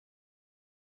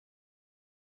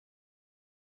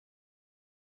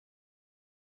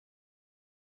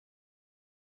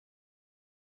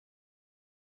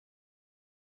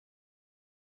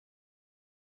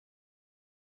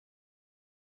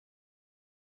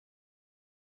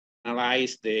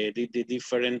analyze the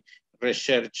different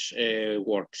research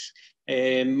works.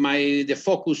 The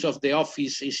focus of the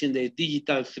office is in the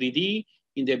digital 3D,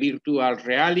 in the virtual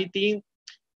reality,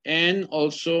 and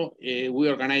also we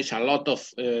organize a lot of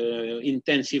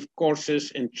intensive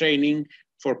courses and training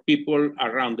for people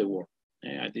around the world.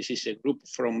 This is a group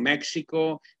from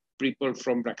Mexico, people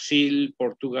from Brazil,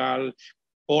 Portugal,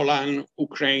 Poland,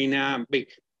 Ukraine,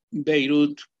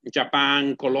 Beirut,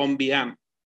 Japan, Colombia.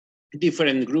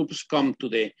 Different groups come to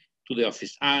the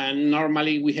office. And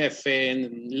normally we have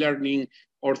learning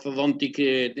orthodontic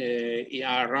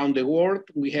around the world.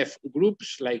 We have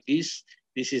groups like this.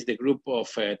 This is the group of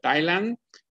Thailand.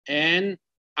 And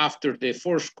after the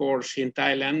first course in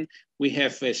Thailand, we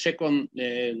have a second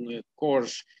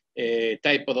course,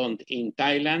 typodont in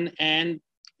Thailand. And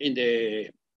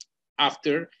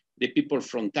after, the people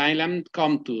from Thailand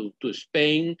come to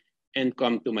Spain and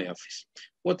come to my office.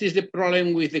 What is the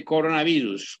problem with the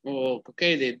coronavirus?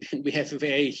 Okay, we have a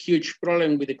very huge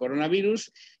problem with the coronavirus,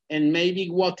 and maybe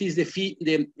what is the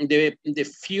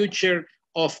future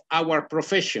of our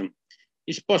profession?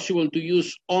 Is possible to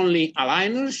use only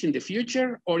aligners in the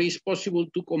future, or is possible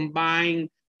to combine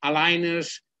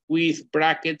aligners with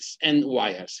brackets and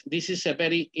wires? This is a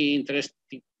very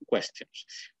interesting question.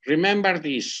 Remember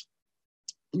this,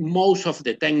 most of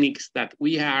the techniques that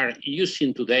we are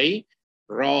using today,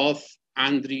 Roth,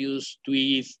 Andrews,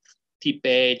 Tweed,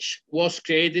 Tip-Edge, was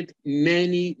created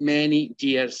many, many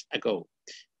years ago,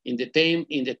 in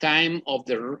the time of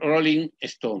the Rolling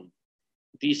Stone.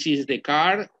 This is the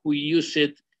car we used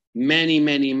it many,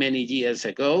 many, many years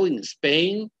ago in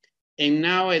Spain, and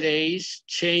nowadays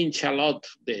change a lot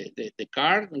the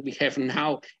car. We have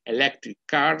now electric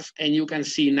cars, and you can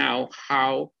see now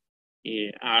how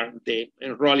are the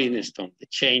Rolling Stone, the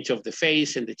change of the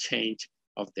face and the change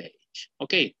of the age.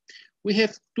 Okay, we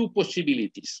have two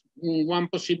possibilities. One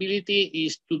possibility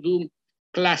is to do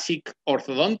classic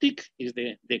orthodontic, is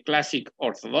the classic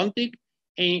orthodontic,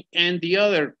 and the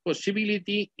other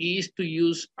possibility is to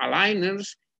use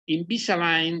aligners,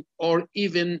 Invisalign, or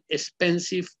even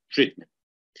expensive treatment.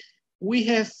 We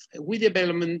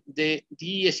developed the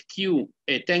DSQ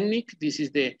technique. This is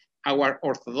our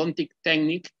orthodontic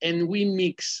technique, and we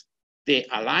mix the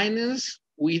aligners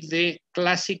with the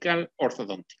classical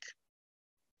orthodontic.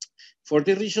 For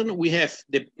the reason we have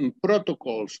the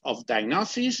protocols of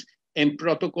diagnosis and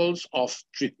protocols of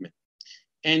treatment.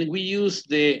 And we use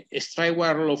the straight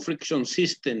wire low friction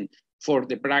system for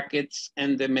the brackets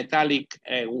and the metallic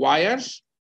wires,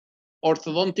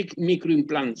 orthodontic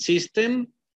microimplant system,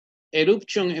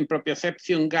 eruption and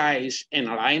proprioception guides and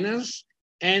aligners,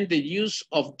 and the use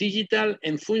of digital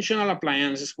and functional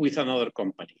appliances with another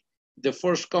company. The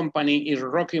first company is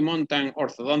Rocky Mountain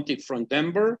Orthodontic from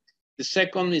Denver. The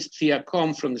second is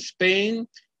Thiacom from Spain.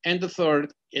 And the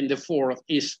third and the fourth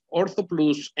is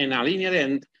OrthoPlus and Alinea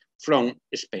Dent from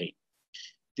Spain.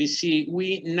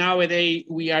 Nowadays,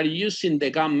 we are using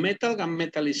the gunmetal.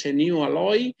 Gunmetal is a new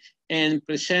alloy and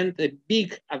present the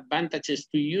big advantages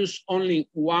to use only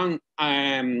one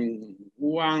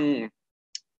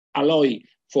alloy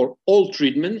for all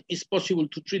treatment. It's possible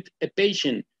to treat a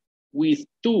patient with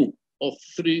two or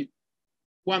three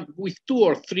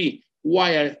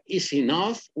wire is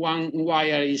enough. One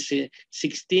wire is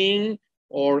 16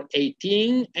 or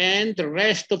 18, and the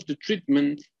rest of the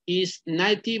treatment is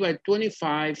 90 by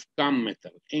 25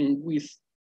 gunmetal. And with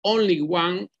only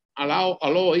one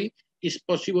alloy, it's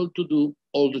possible to do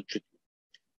all the treatment.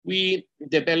 We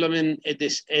developed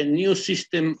a new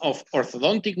system of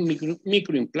orthodontic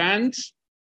microimplants.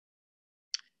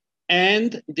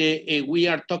 And we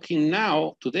are talking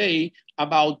now today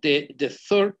about the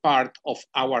third part of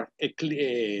our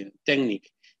technique.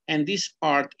 And this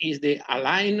part is the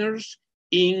aligners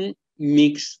in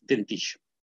mixed dentition.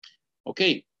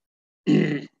 Okay,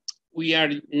 we are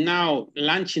now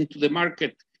launching to the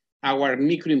market our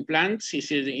microimplants.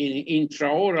 This is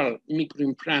intraoral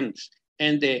microimplants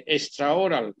and the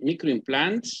extraoral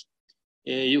microimplants.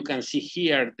 You can see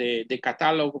here the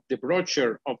catalog of the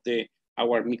brochure of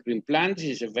our microimplants.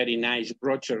 Is a very nice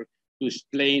brochure to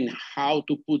explain how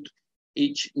to put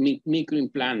each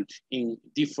microimplant in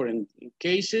different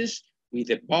cases with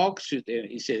a box.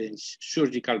 It's a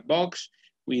surgical box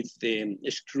with the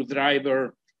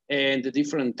screwdriver and the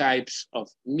different types of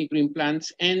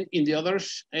microimplants. And in the other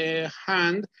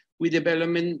hand, we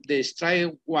developed the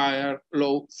straight wire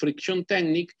low friction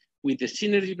technique with the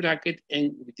synergy bracket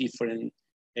and with different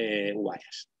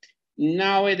wires.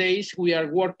 Nowadays, we are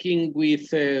working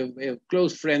with a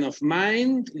close friend of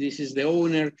mine. This is the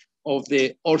owner of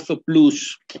the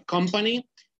OrthoPlus company.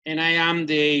 and I am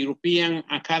the European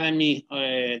Academy,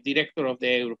 director of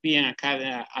the European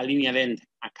Alinea Dent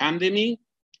Academy.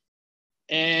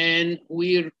 And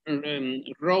we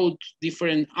wrote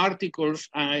different articles.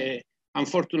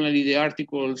 Unfortunately, the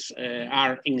articles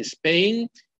are in Spain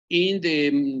in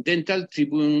the Dental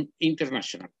Tribune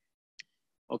International.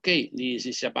 Okay, this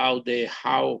is about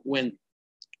when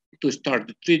to start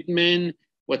the treatment,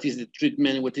 what is the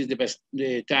treatment, what is the best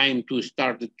time to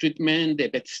start the treatment, the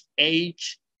best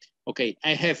age. Okay,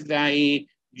 I have the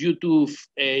YouTube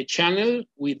channel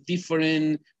with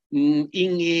different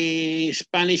in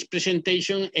Spanish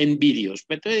presentation and videos,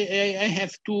 but I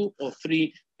have 2 or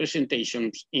 3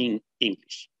 presentations in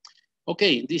English.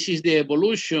 Okay, this is the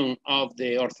evolution of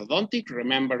the orthodontic.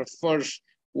 Remember, first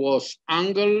was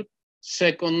angle,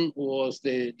 second was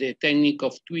the technique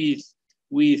of twist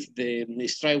with the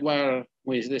strike wire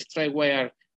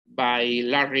by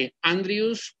Larry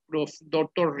Andrews.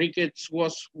 Dr. Ricketts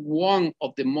was one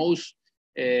of the most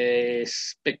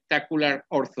spectacular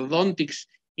orthodontics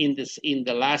in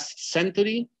the last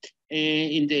century.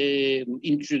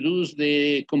 Introduced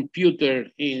the computer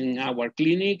in our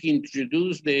clinic,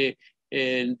 introduced the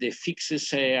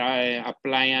fixed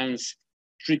appliance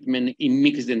treatment in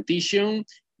mixed dentition.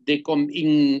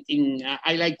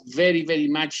 I like very, very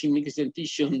much in mixed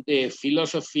dentition the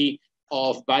philosophy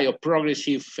of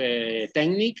bioprogressive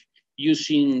technique,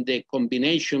 using the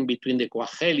combination between the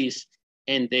coachelis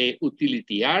and the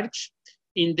utility arch.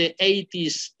 In the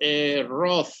 80s,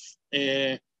 Roth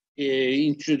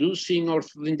introducing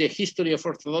in the history of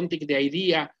orthodontic the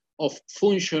idea of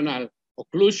functional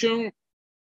occlusion,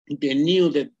 the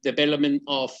new development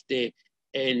of the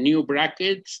new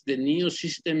brackets, the new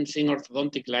systems in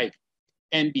orthodontic like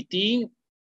MBT.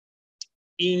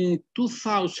 In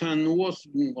 2000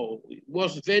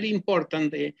 was very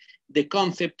important the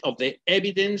concept of the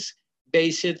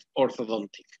evidence-based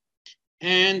orthodontic,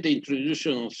 and the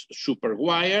introduction of super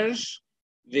wires,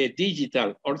 the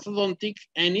digital orthodontic,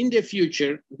 and in the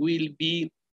future will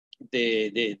be the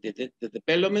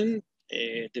development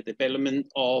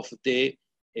of the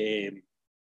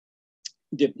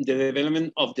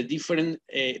development of the different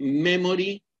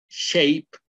memory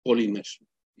shape polymers,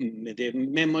 the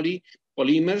memory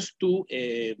polymers to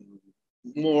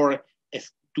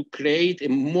create a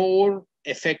more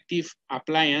effective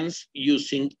appliance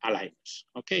using aligners.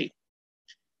 Okay,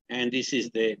 and this is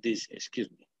excuse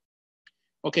me.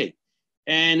 Okay,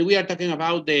 and we are talking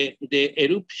about the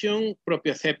eruption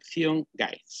proprioception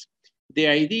guides. The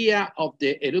idea of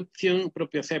the eruption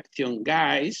proprioception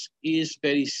guides is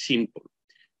very simple.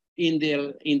 In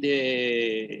the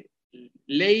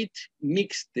late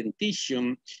mixed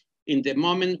dentition, in the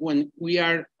moment when we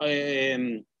are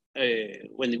eruption,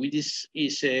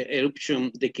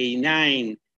 the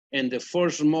canine and the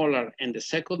first molar and the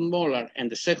second molar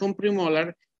and the second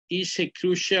premolar is a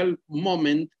crucial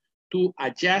moment to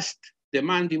adjust the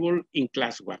mandible in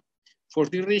class 1. For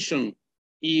the reason,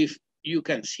 if you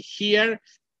can see here,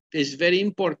 it's very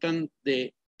important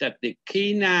that the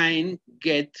canine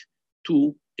get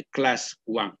to a class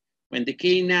 1. When the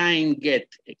canine get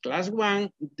a class 1,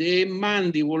 the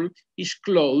mandible is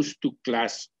close to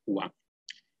class 1.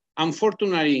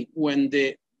 Unfortunately, when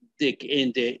this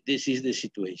is the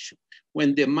situation.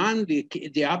 When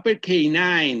the upper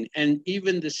canine and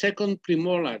even the second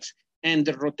premolars and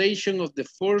the rotation of the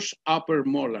first upper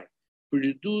molar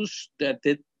produce the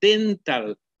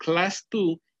dental class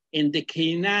 2, and the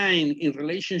canine in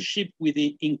relationship with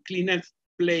the inclined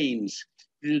planes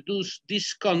produce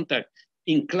this contact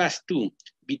in class 2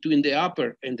 between the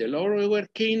upper and the lower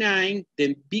canine,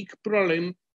 the big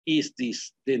problem is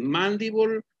this: the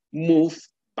mandible move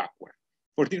backward.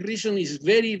 For this reason, it's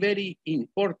very, very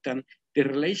important the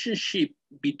relationship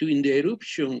between the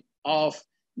eruption of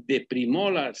the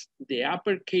premolars, the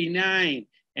upper canine,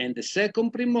 and the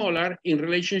second premolar in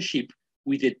relationship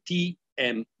with the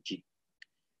TMG.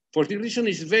 For this reason,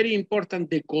 it's very important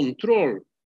the control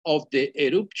of the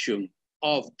eruption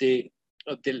of these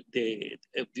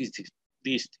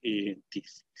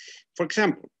teeth. For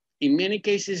example, in many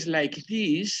cases like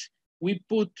this, we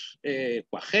put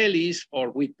coachelis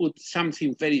or we put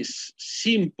something very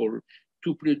simple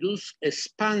to produce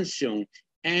expansion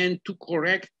and to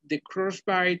correct the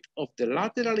crossbite of the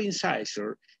lateral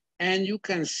incisor. And you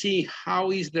can see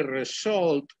how is the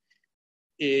result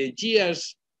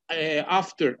years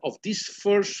after of this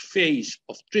first phase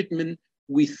of treatment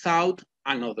without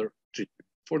another treatment.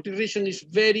 For this reason, it's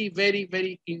very, very,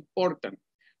 very important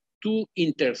to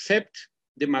intercept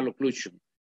the malocclusion,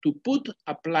 to put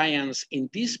appliance in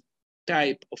this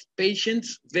type of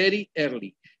patients very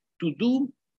early, to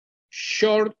do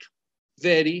short,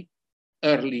 very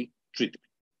early treatment.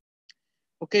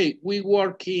 Okay, we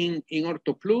working in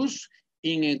OrthoPlus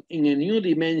in a new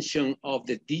dimension of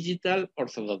the digital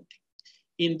orthodontic.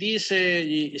 In this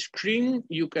screen,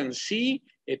 you can see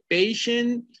a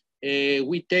patient.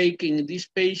 We take in this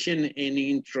patient an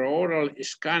intraoral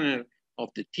scanner of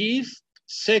the teeth.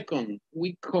 Second,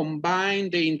 we combine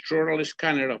the intraoral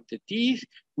scanner of the teeth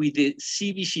with the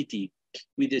CBCT,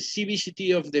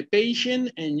 of the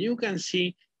patient, and you can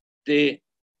see the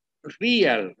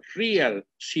real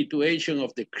situation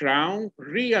of the crown,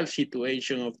 real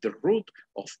situation of the root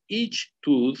of each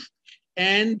tooth.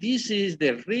 And this is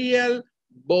the real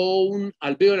bone,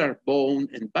 alveolar bone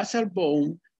and basal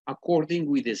bone according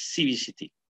with the CBCT.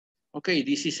 Okay,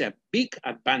 this is a big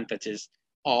advantages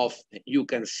of, you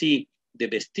can see the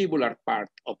vestibular part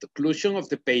of the occlusion of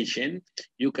the patient.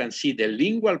 You can see the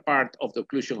lingual part of the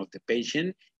occlusion of the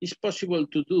patient. It's possible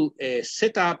to do a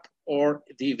setup or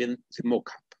even the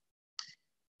mock-up.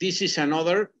 This is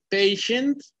another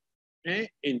patient.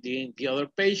 In the other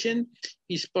patient,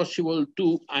 it's possible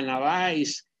to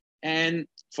analyze, and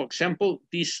for example,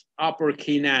 this upper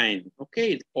canine,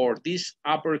 okay, or this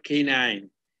upper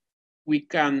canine, we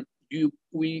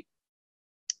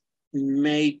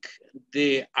make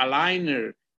the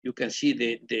aligner. You can see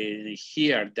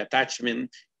here the attachment.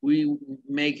 We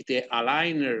make the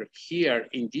aligner here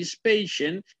in this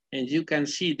patient, and you can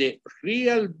see the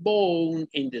real bone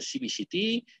in the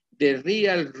CBCT, the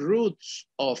real roots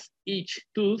of each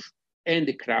tooth, and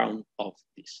the crown of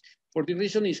this. For the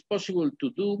reason it's possible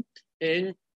to do,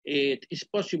 and it is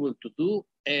possible to do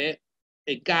a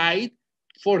guide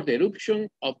for the eruption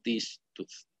of this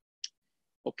tooth.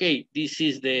 Okay, this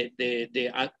is the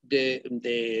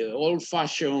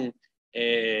old-fashioned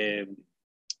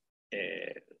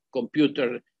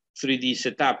computer 3D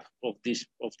setup of this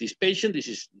patient. This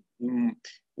is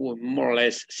more or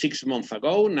less 6 months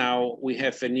ago. Now we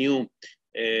have a new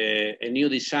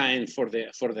design for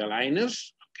the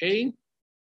aligners. Okay,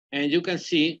 and you can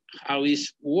see how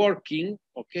it's working.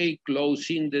 Okay,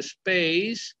 closing the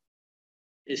space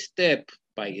step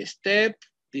by step.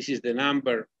 This is the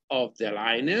number of the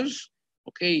aligners.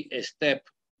 Okay, step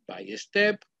by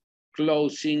step,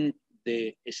 closing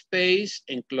the space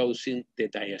and closing the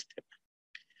diastema.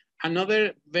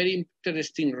 Another very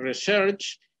interesting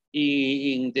research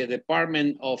in the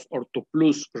department of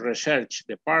OrthoPlus research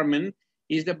department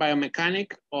is the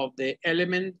biomechanic of the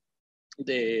element,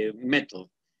 the method,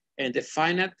 and the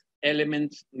finite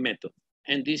element method.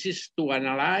 And this is to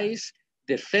analyze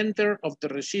the center of the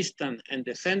resistance and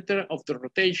the center of the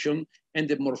rotation and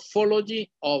the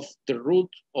morphology of the root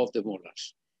of the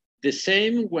molars. The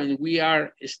same when we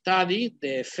are studying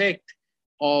the effect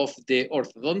of the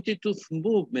orthodontic tooth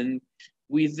movement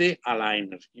with the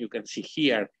aligner. You can see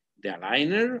here the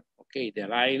aligner, okay, the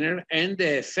aligner, and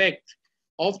the effect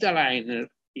of the aligner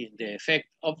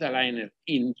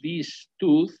in this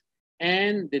tooth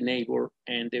and the neighbor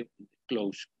and the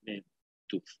closed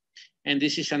tooth. And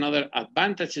this is another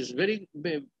advantage very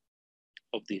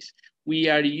of this. We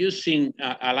are using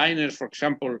aligners, for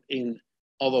example, in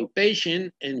adult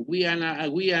patient, and we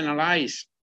analyze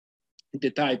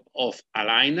the type of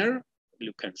aligner.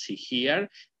 You can see here.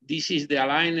 This is the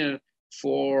aligner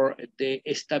for the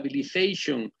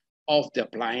stabilization of the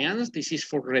appliance. This is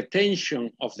for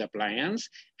retention of the appliance.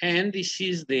 And this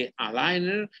is the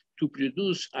aligner to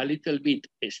produce a little bit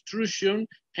extrusion.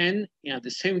 And at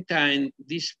the same time,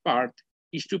 this part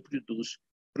is to produce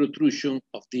protrusion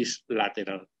of this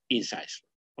lateral incisor.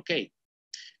 Okay.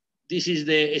 This is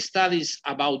the studies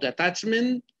about the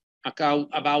attachment,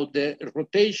 about the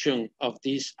rotation of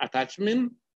this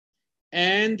attachment.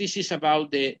 And this is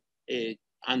about the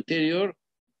anterior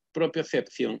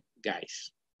proprioception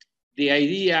guys. The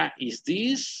idea is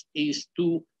this, is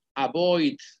to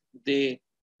avoid that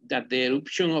the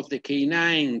eruption of the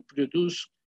canine produce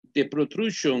the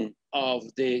protrusion of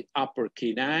the upper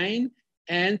canine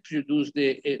and produce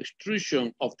the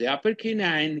extrusion of the upper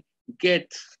canine,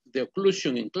 get the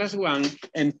occlusion in class 1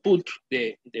 and put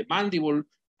the mandible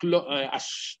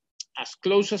as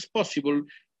close as possible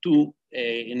to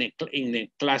in a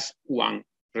class 1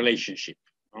 relationship.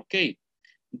 Okay,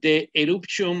 the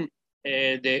eruption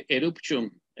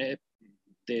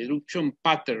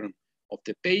pattern of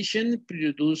the patient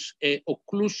produce a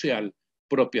occlusal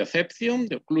proprioception.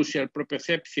 The occlusal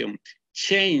proprioception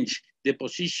change the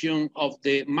position of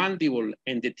the mandible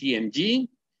and the TMG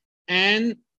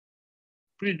and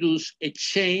produce a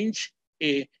change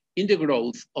in the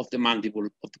growth of the mandible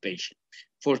of the patient.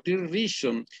 For this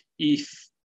reason, if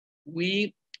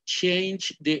we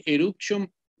change the eruption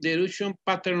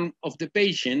pattern of the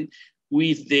patient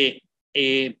with the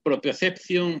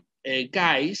proprioception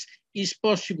guides, it's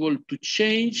possible to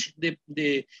change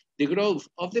the growth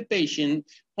of the patient,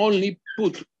 only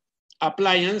put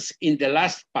appliance in the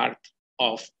last part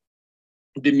of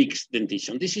the mixed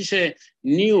dentition. This is a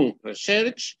new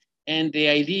research, and the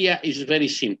idea is very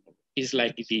simple. It's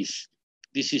like this.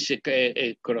 This is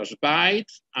a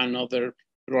crossbite. Another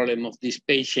problem of this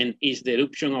patient is the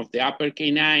eruption of the upper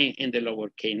canine and the lower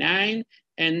canine.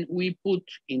 And we put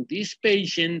in this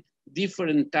patient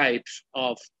different types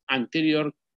of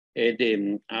anterior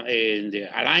the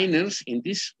aligners in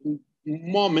this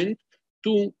moment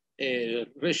to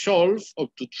resolve or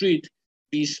to treat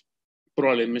these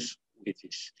problems with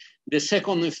this. The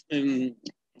second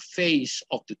phase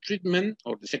of the treatment,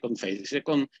 or the second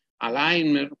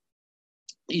aligner,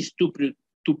 is to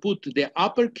put the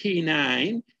upper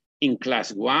canine in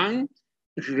class 1,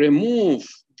 remove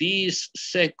this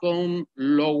second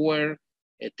lower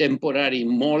temporary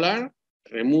molar,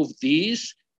 remove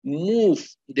this, move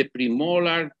the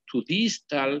premolar to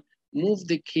distal, move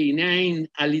the canine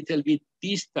a little bit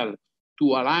distal to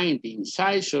align the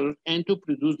incisor and to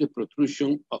produce the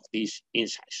protrusion of this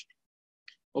incisor.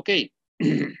 Okay.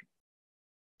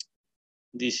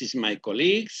 This is my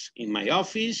colleagues in my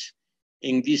office.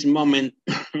 In this moment,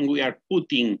 we are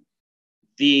putting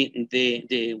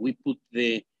we put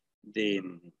the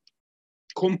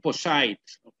composite,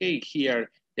 okay,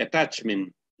 here, the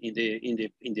attachment in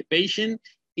the patient.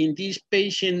 In this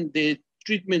patient, the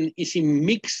treatment is in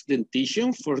mixed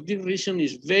dentition. For this reason,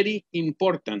 it's very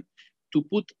important to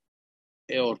put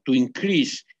or to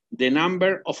increase the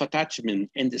number of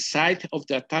attachment and the site of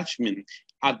the attachment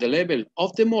at the level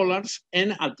of the molars,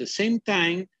 and at the same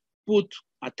time put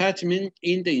attachment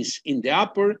in the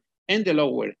upper and the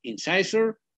lower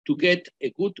incisor to get a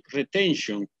good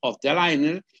retention of the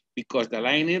aligner, because the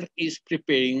aligner is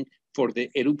preparing for the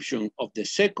eruption of the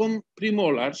second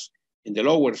premolars, in the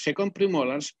lower second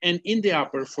premolars, and in the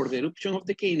upper for the eruption of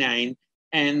the canine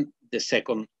and the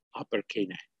second upper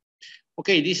canine.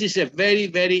 Okay, this is a very,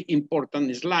 very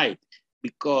important slide,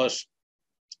 because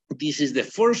this is the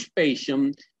first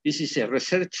patient. This is a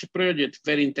research project,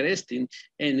 very interesting.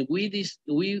 And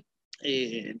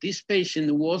this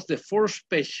patient was the first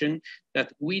patient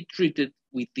that we treated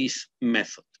with this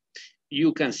method.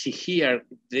 You can see here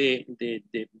the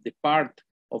part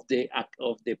of the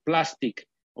plastic,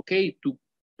 okay, to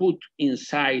put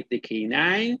inside the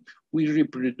canine. We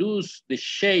reproduce the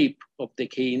shape of the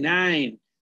canine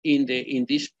in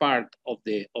this part of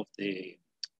the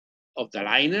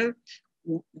liner.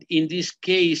 In this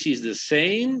case is the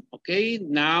same, okay?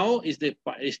 Now this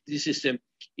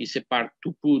is a part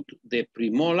to put the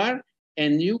premolar,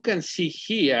 and you can see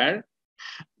here,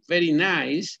 very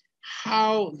nice,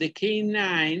 how the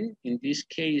canine, in this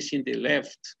case in the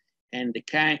left, and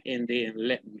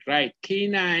the right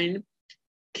canine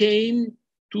came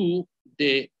to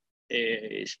the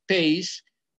space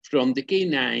from the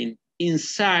canine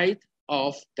inside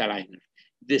of the liner.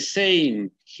 The same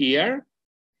here.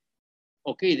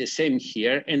 Okay, the same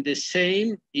here, and the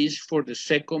same is for the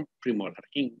second premolar.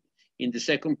 In the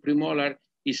second premolar,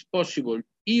 it's possible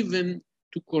even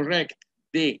to correct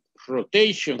the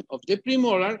rotation of the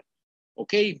premolar,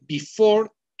 okay,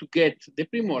 before to get the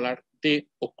premolar, the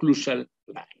occlusal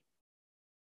line.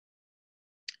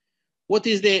 What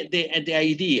is the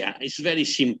idea? It's very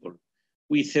simple.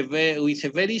 With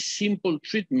a very simple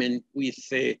treatment, with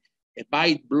a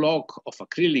bite block of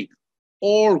acrylic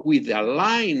or with a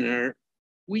liner,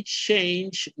 we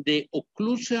change the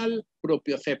occlusal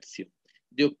proprioception.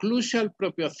 The occlusal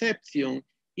proprioception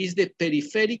is the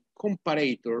peripheric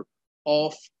comparator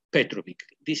of Petrovic.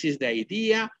 This is the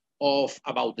idea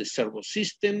about the servo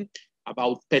system,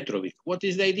 about Petrovic. What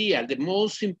is the idea? The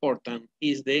most important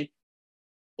is the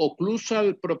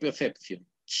occlusal proprioception.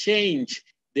 Change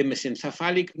the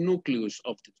mesencephalic nucleus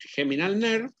of the trigeminal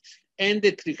nerve, and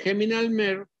the trigeminal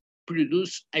nerve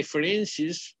produce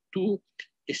afferences to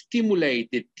stimulate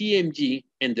the TMG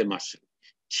and the muscle.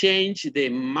 Change the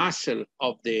muscle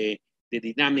of the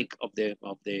dynamic of the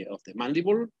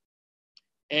mandible,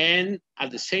 and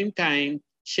at the same time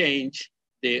change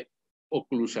the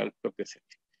occlusal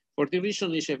proprioception. For the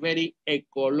reason, it's a very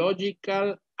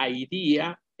ecological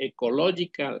idea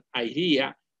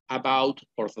about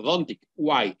orthodontic.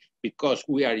 Why? Because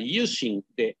we are using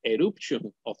the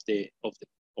eruption of the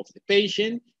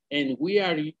patient, and we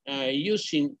are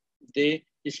using the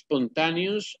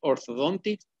spontaneous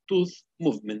orthodontic tooth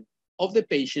movement of the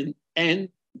patient and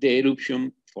the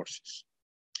eruption forces.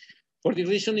 For the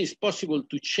reason, it's possible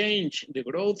to change the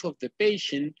growth of the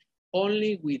patient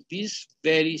only with this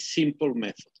very simple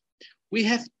method. We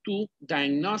have to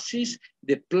diagnose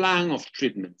the plan of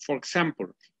treatment. For example,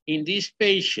 in this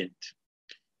patient,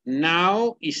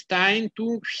 Now it's time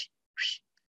to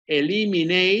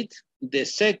eliminate the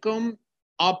second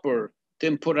upper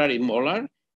temporary molar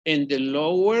and the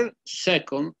lower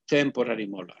second temporary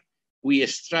molar. We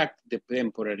extract the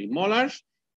temporary molars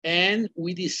and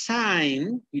we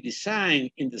design in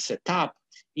the setup,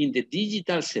 in the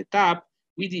digital setup,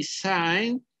 we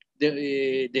design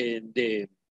the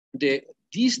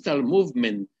distal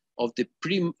movement of the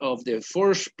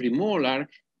first premolar,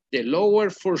 the lower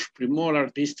first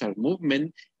premolar distal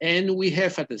movement, and we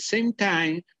have at the same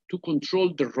time to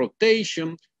control the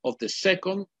rotation of the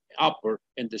second upper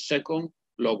and the second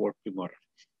lower premolar.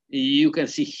 You can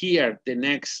see here the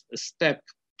next step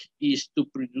is to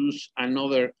produce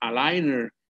another aligner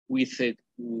with it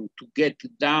to get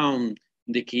down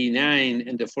the canine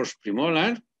and the first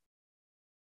premolar.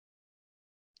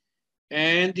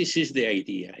 And this is the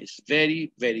idea. It's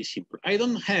very, very simple. I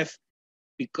don't have,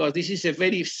 because this is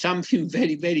something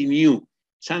very, very new,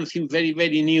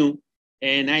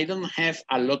 and I don't have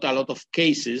a lot of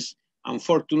cases,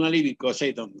 unfortunately, because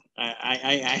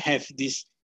I have this,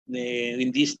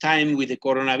 in this time with the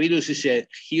coronavirus, is a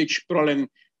huge problem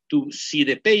to see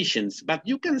the patients, but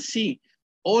you can see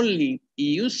only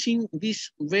using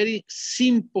these very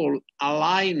simple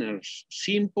aligners,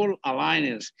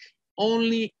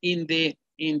 only in the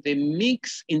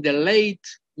late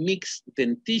mixed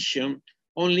dentition,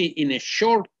 only in a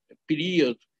short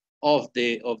period of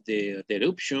the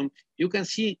eruption, you can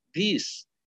see this.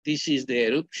 This is the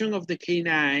eruption of the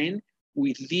canine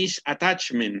with this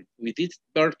attachment, with this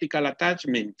vertical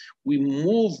attachment. We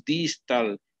move this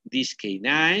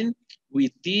canine.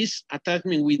 With this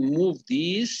attachment, we move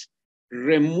this,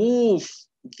 remove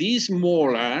this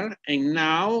molar, and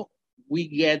now we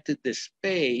get the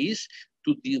space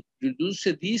to reduce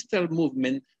the distal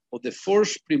movement of the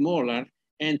first premolar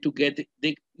and to get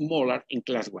the molar in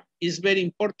class 1. It's very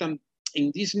important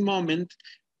in this moment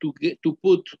to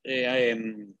put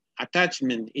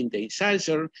attachment in the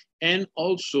incisor and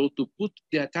also to put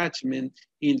the attachment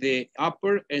in the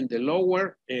upper and the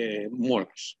lower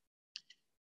molars.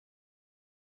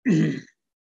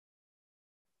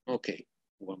 Okay,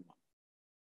 one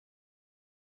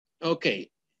more. Okay,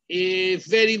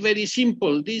 very, very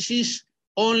simple. This is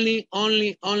only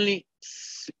 2-3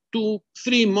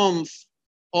 months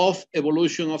of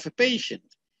evolution of a patient.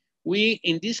 We,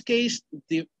 in this case,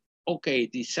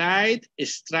 decide,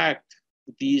 extract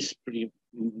this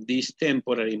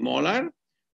temporary molar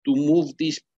to move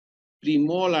this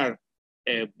premolar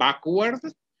backward.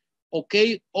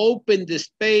 Okay, open the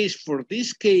space for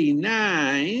this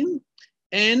canine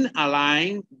and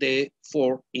align the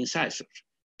 4 incisors.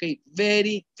 Okay,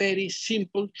 very, very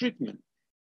simple treatment.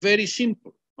 Very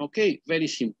simple. Okay, very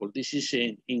simple. This is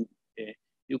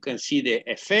you can see the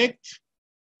effect,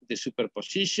 the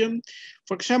superposition.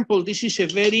 For example, this is a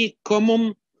very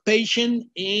common patient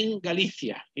in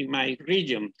Galicia, in my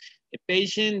region. A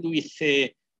patient with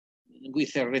a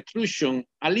retrusion,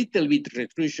 a little bit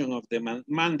retrusion of the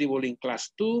mandible in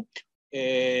class 2,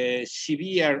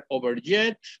 severe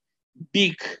overjet,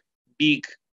 big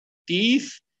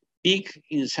teeth, big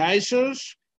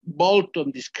incisors,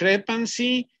 bolt-on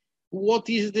discrepancy. What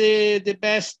is the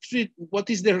best treatment? What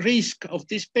is the risk of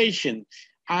this patient?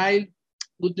 I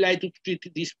would like to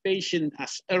treat this patient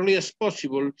as early as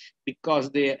possible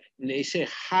because there is a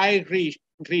high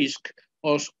risk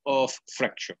of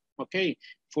fracture. Okay,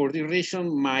 for the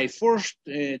reason my first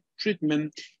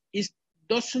treatment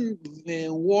doesn't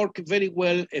work very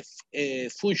well if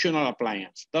functional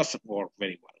appliance doesn't work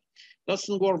very well.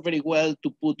 Doesn't work very well to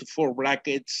put 4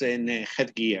 brackets and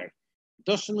headgear.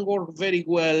 Doesn't work very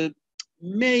well.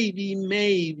 Maybe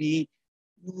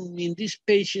in this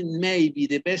patient, maybe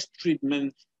the best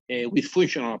treatment with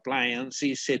functional appliance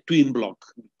is a twin block,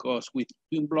 because with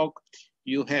twin block,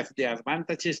 you have the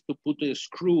advantages to put a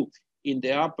screw in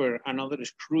the upper, another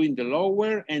screw in the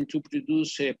lower, and to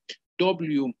produce a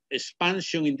W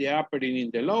expansion in the upper and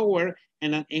in the lower,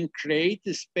 and create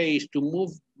the space to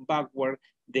move backward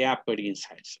the upper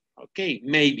incisor. Okay,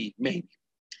 maybe.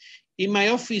 In my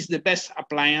office, the best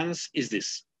appliance is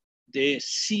this, the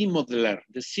C-modeler.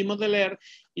 The C-modeler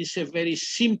is a very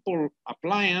simple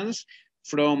appliance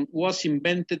was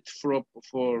invented for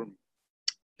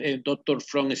a doctor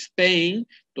from Spain,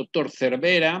 Dr.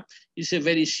 Cervera. It's a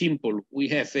very simple. We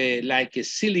have like a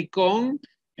silicone,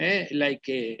 like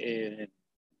a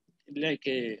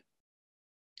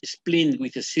splint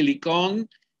with a silicone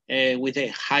with a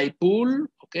high pull,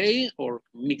 okay, or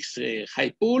mixed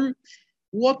high pull.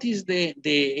 What is the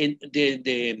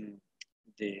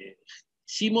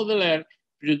C-modeler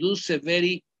produce a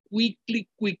very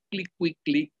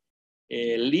quickly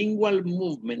lingual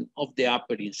movement of the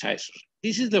upper incisors.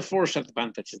 This is the first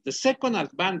advantage. The second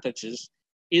advantage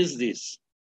is this.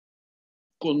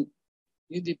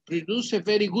 It produces a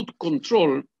very good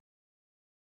control.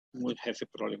 We have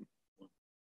a problem.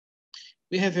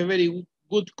 We have a very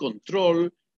good control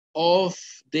of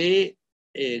the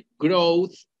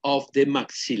growth of the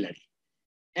maxillary.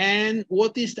 And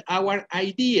what is our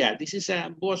idea? This is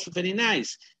was very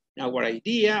nice. Our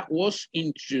idea was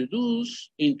introduce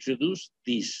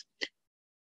this.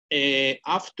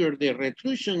 After the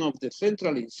retrusion of the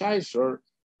central incisor,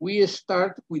 we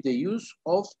start with the use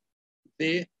of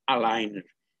the aligner.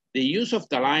 The use of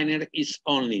the aligner is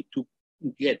only to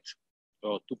get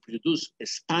or to produce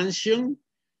expansion,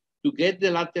 to get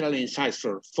the lateral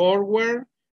incisor forward,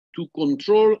 to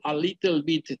control a little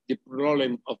bit the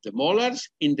problem of the molars.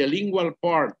 In the lingual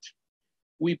part,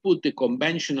 we put the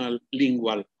conventional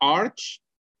lingual arch.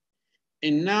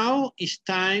 And now it's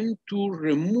time to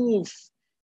remove,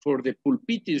 for the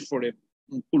pulpitis, for a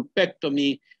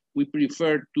pulpectomy, we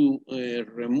prefer to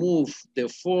remove the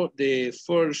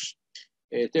first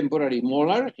temporary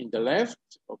molar in the left,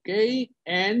 okay,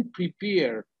 and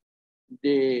prepare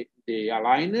the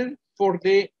aligner for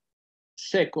the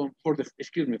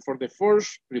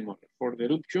first premolar, for the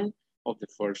eruption of the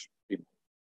first premolar,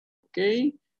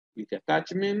 okay, with the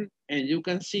attachment. And you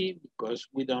can see, because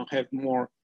we don't have more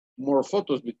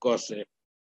photos, because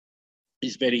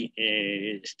it's very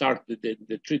start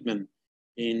the treatment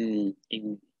in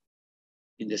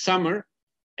the summer,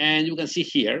 and you can see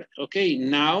here, okay,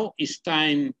 now it's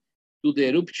time to the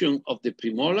eruption of the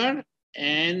premolar,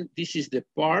 and this is the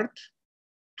part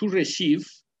to receive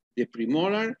the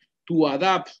premolar, to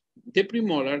adapt the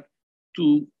premolar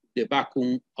to the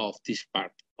vacuum of this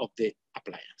part of the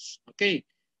appliance, okay?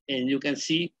 And you can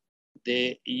see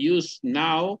the use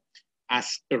now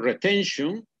as a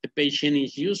retention. The patient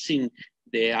is using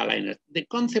the aligner. The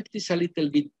concept is a little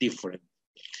bit different.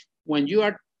 When you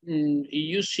are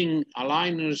using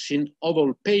aligners in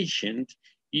adult patients,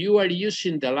 you are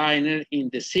using the aligner in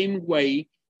the same way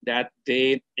that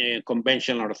the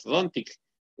conventional orthodontic.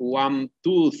 One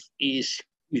tooth is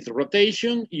with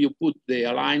rotation, you put the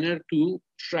aligner to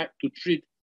try to treat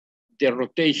the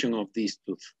rotation of this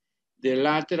tooth. The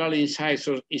lateral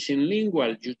incisor is in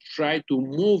lingual, you try to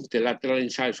move the lateral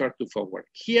incisor to forward.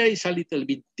 Here is a little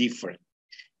bit different.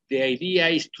 The idea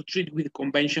is to treat with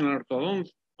conventional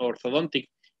orthodontic.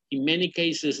 In many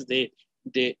cases, the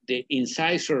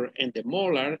incisor and the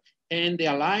molar, and the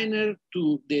aligner,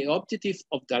 the objective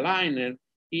of the aligner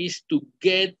is to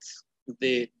get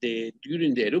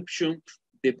during the eruption,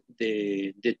 the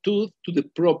tooth to the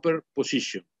proper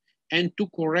position, and to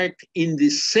correct in the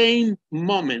same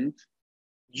moment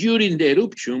during the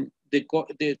eruption,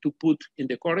 to put in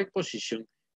the correct position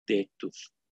the tooth.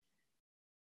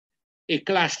 A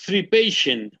class 3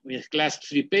 patient with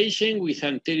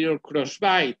anterior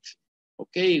crossbite,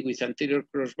 okay, with anterior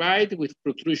crossbite, with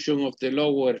protrusion of the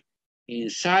lower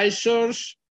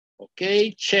incisors,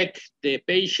 okay, check the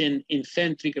patient in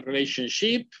centric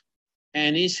relationship,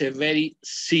 and it's a very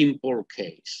simple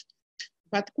case.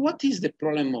 But what is the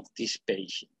problem of this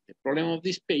patient? The problem of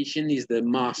this patient is the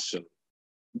muscle.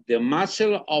 The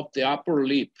muscle of the upper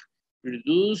lip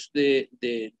produces the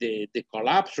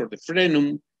collapse or the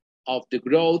frenum of the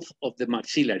growth of the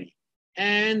maxillary,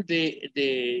 and the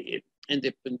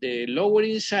lower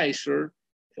incisor,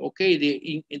 okay,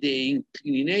 the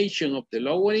inclination of the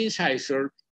lower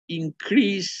incisor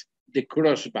increase the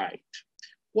crossbite.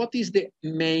 What is the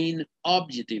main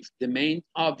objective? The main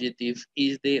objective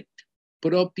is the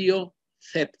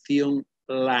proprioception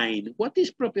line. What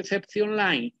is proprioception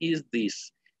line? Is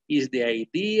the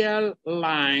ideal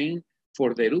line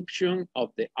for the eruption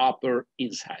of the upper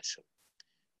incisor.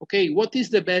 Okay, what is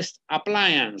the best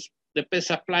appliance? The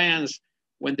best appliance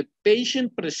when the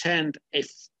patient presents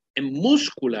a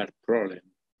muscular problem.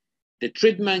 The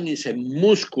treatment is a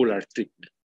muscular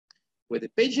treatment. When the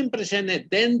patient presents a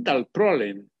dental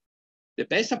problem, the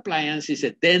best appliance is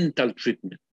a dental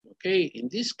treatment. Okay, in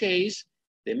this case,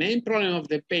 the main problem of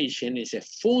the patient is a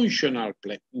functional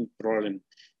problem.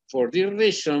 For this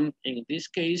reason, in this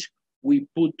case, we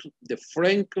put the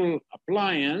Frankel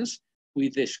appliance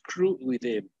with the screw, with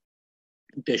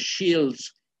the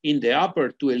shields in the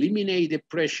upper to eliminate the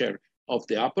pressure of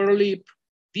the upper lip.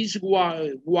 These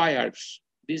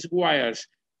wires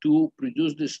to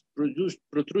produce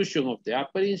protrusion of the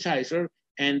upper incisor,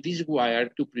 and this wire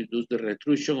to produce the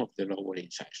retrusion of the lower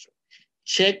incisor.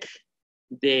 Check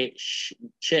the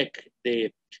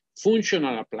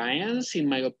functional appliance, in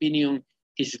my opinion,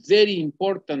 is very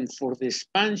important for the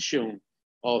expansion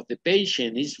of the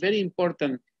patient. It's very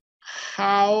important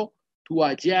how to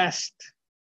adjust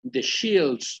the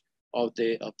shields of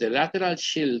the lateral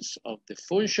shields of the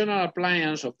functional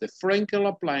appliance of the Frenkel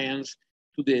appliance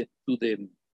to the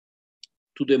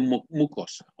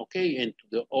mucosa, okay, and to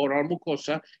the oral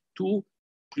mucosa to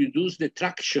produce the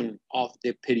traction of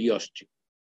the periosteum.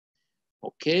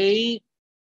 Okay,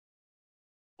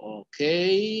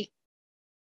 okay,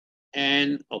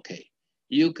 and okay.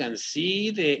 You can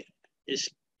see the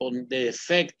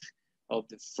effect of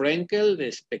the Frenkel,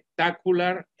 the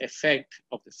spectacular effect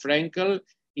of the Frenkel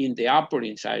in the upper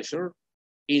incisor,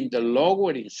 in the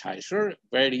lower incisor,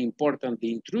 very important,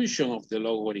 the intrusion of the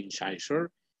lower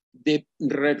incisor, the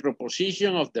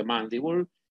retroposition of the mandible,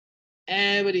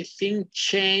 everything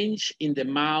changed in the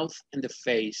mouth and the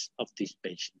face of this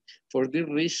patient. For this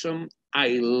reason,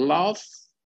 I love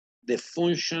the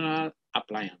functional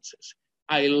appliances.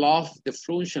 I love the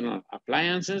functional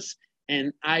appliances,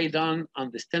 and I don't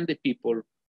understand the people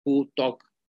who talk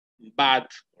bad,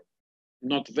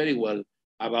 not very well,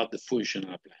 about the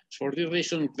functional appliance. For this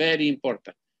reason, very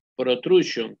important.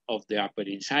 Protrusion of the upper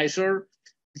incisor,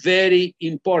 very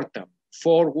important.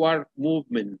 Forward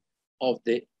movement of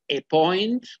the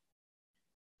point.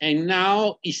 And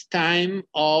now it's time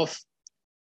of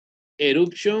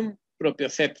eruption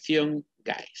proprioception,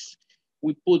 guys.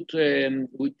 We put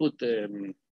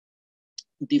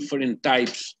different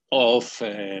types of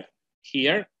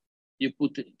here. You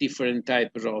put different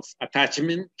types of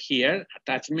attachment here,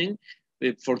 attachment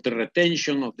for the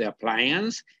retention of the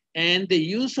appliance. And the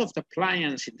use of the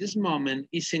appliance in this moment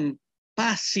is in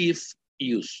passive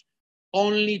use,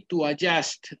 only to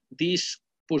adjust this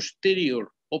posterior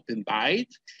open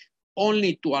bite,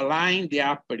 only to align the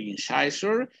upper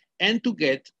incisor and to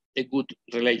get a good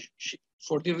relationship.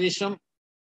 For the reason,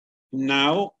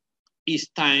 now is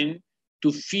time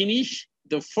to finish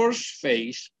the first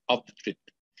phase of the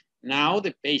treatment. Now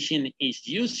the patient is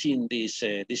using this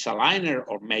aligner,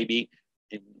 or maybe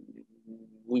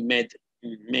we make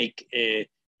a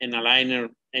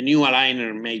new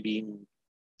aligner maybe in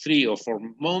 3 or 4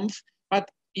 months,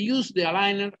 but use the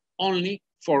aligner only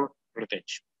for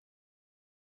retention.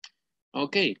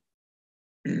 Okay.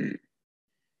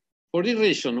 For this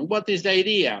reason, what is the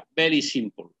idea? Very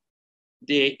simple.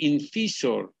 The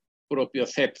incisor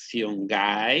proprioception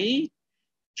guy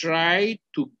try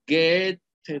to get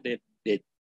the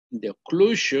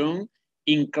occlusion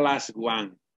in class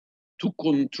 1 to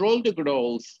control the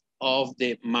growth of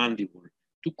the mandible,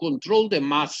 to control the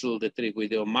muscle, the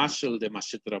trigoideo muscle, the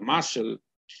masseter muscle,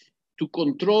 to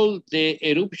control the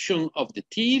eruption of the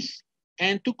teeth,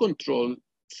 and to control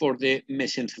for the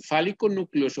mesencephalic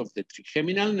nucleus of the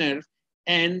trigeminal nerve,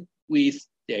 and with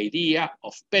the idea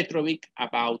of Petrovic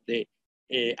about the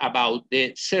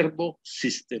servo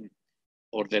system,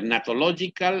 or the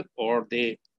natological or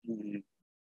the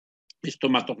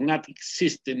stomatognatic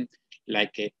system,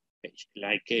 like a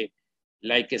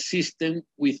system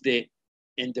with the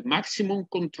maximum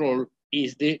control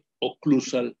is the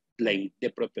occlusal plane, the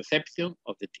proprioception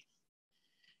of the teeth.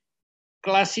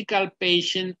 Classical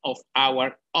patient of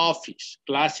our office,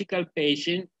 classical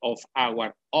patient of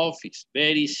our office,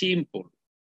 very simple,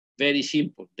 very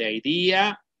simple. The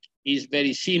idea is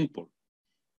very simple.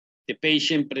 The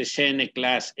patient presents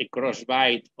a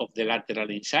crossbite of the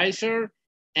lateral incisor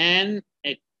and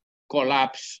a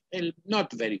collapse,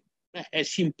 a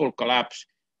simple collapse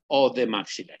of the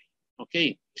maxillary,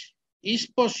 okay? It's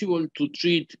possible to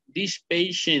treat this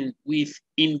patient with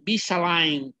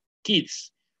Invisalign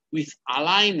kits, with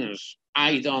aligners.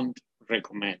 I don't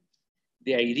recommend.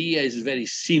 The idea is very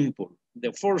simple.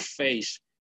 The first phase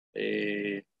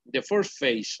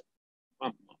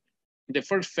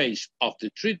of the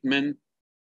treatment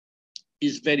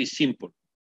is very simple.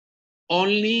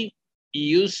 Only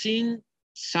using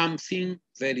something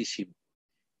very simple.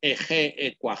 A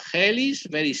quagelis,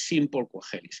 very simple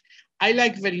quagelis. I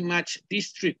like very much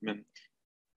this treatment.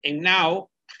 And now,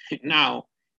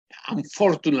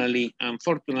 unfortunately,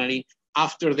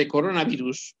 after the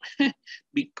coronavirus,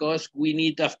 because we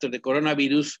need after the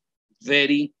coronavirus,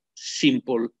 very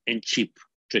simple and cheap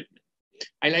treatment.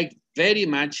 I like very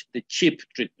much the cheap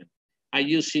treatment. I'm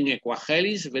using a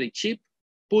quagelis, very cheap,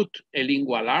 put a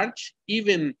lingual arch.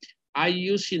 Even I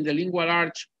use in the lingual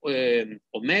arch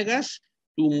omegas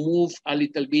to move a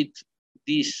little bit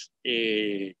this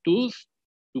tooth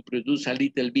to produce a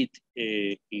little bit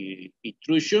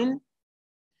intrusion.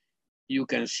 You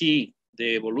can see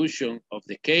the evolution of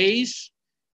the case.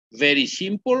 Very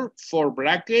simple, 4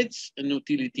 brackets, an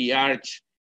utility arch.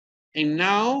 And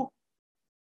now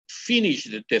finish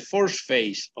the first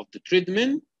phase of the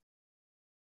treatment.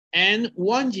 And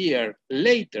 1 year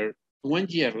later,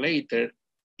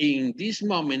 in this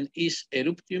moment is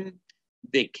eruption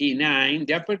the canine,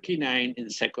 the upper canine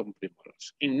and second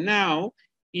premolars. And now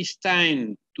it's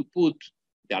time to put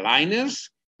the aligners.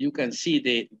 You can see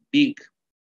the big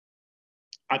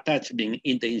attachment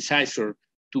in the incisor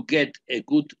to get a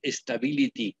good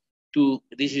stability to,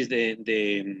 this is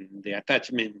the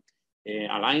attachment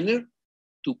aligner,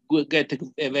 to get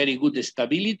a very good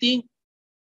stability.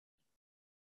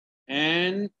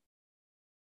 And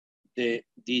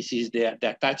this is the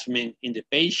attachment in the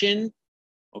patient.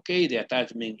 Okay, the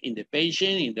attachment in the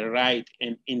patient, in the right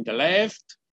and in the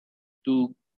left.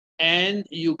 And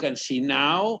you can see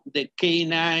now the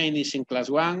canine is in class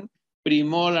 1,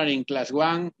 premolar in class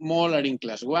 1, molar in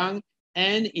class 1,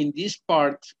 and in this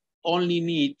part only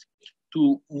need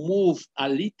to move a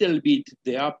little bit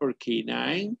the upper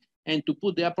canine and to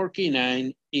put the upper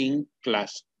canine in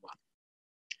class 1.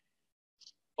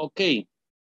 Okay,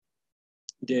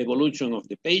 the evolution of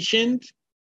the patient.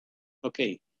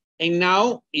 Okay, and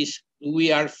now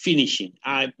we are finishing.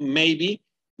 Maybe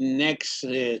next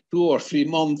 2 or 3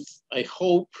 months, I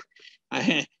hope,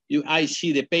 I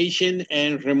see the patient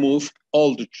and remove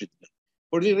all the treatment.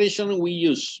 For this reason, we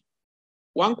use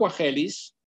 1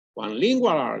 quahellis, 1 lingual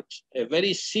arch, a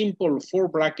very simple 4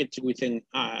 brackets with an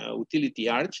utility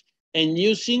arch, and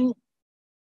using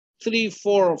 3,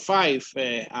 4, or 5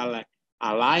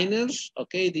 aligners.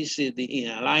 Okay, this is the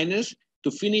aligners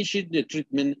to finish the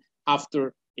treatment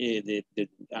after in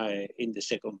the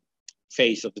second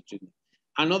phase of the treatment.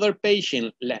 Another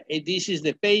patient, this is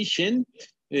the patient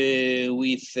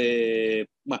with they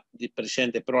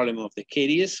present the problem of the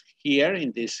caries here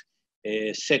in this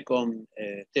second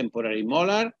temporary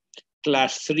molar,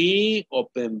 class 3,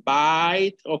 open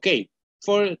bite. Okay,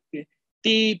 for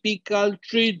typical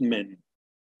treatment,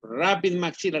 rapid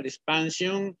maxillary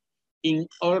expansion in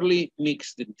early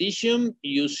mixed dentition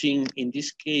using, in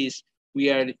this case, we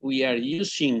are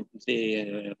using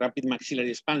the rapid maxillary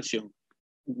expansion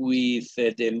with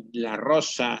the La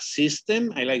Rosa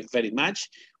system. I like very much.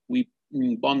 We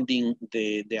bonding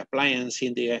the appliance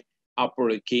in the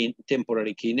upper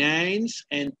temporary canines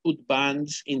and put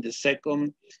bands in the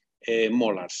second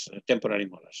molars, temporary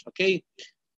molars. Okay.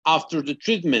 After the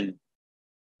treatment,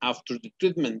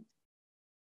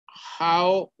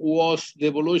 how was the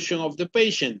evolution of the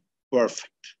patient?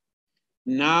 Perfect.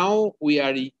 Now we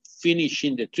are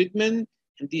finishing the treatment,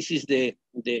 and this is the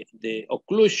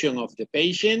occlusion of the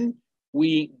patient.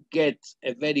 We get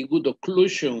a very good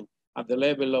occlusion at the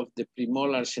level of the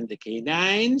premolars and the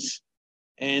canines,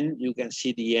 and you can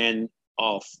see the end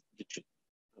of the treatment.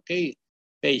 Okay,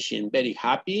 patient very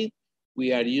happy.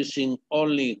 We are using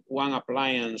only 1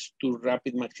 appliance to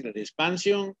rapid maxillary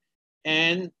expansion,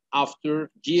 and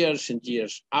after years and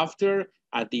years after,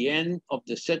 at the end of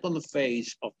the second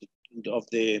phase of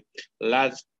the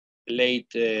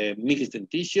late mixed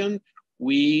dentition,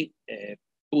 we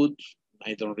put,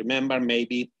 I don't remember,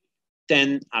 maybe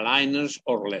 10 aligners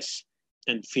or less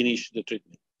and finish the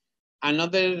treatment.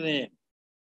 Another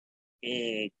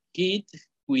kid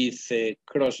with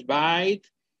crossbite.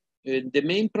 The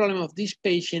main problem of this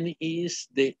patient is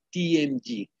the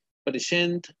TMG,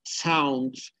 present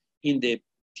sounds in the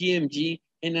TMG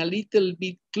and a little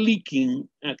bit clicking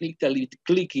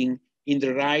in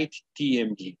the right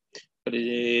TMG.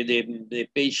 The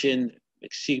patient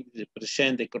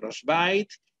present the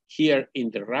crossbite here in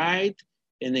the right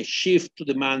and a shift to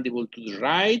the mandible to the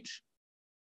right.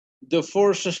 The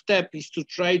first step is to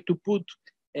try to put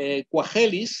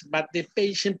quahellis, but the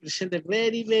patient presented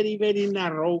very, very, very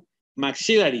narrow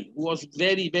maxillary. It was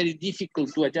very, very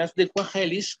difficult to adjust the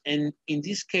quahellis, and in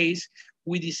this case,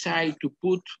 we decide to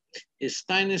put a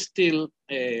stainless steel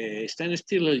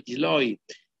alloy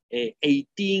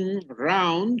 18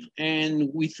 round and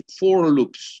with 4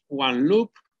 loops, 1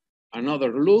 loop,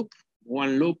 another loop,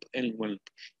 1 loop, and 1 loop.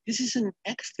 This is an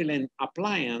excellent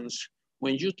appliance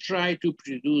when you try to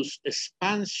produce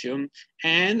expansion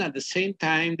and at the same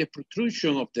time the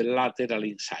protrusion of the lateral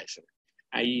incisor.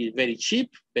 Very cheap,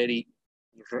 very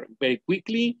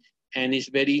quickly, and it's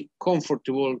very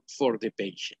comfortable for the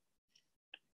patient.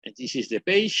 And this is the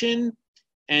patient,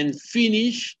 and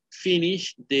finish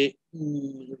the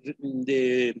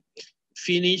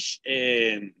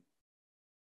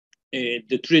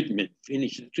treatment.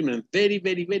 Finish the treatment. Very,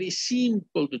 very, very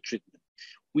simple the treatment.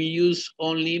 We use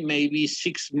only maybe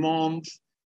 6 months,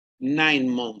 9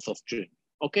 months of treatment.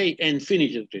 Okay, and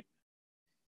finish the treatment.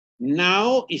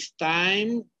 Now it's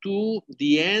time to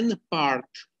the end part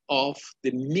of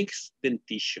the mixed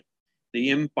dentition. The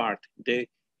end part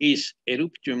is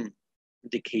eruption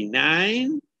the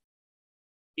canine.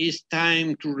 It's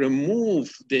time to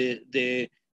remove the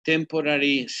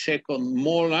temporary second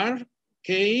molar.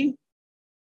 Okay.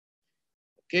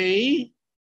 Okay.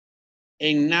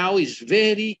 And now it's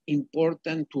very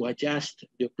important to adjust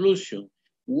the occlusion.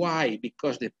 Why?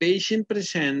 Because the patient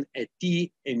presents a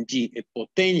TMG, a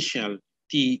potential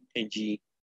TMG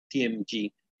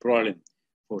problem.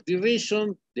 For this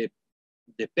reason, the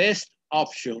best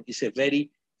option is a very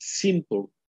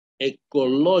simple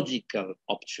ecological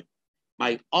option.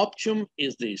 My option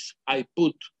is this. I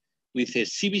put with a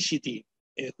CBCT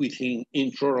within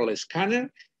intraoral scanner,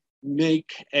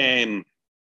 make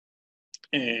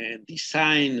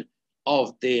design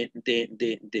of the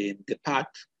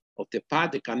path,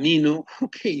 the camino,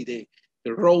 okay, the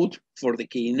road for the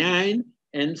canine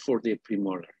and for the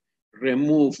premolar.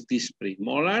 Remove this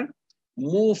premolar,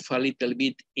 move a little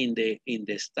bit in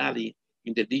the study,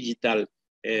 in the digital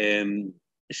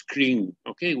screen,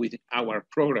 okay, with our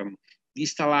program.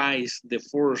 Distalize the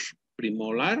first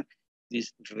premolar,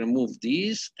 remove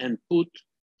this and put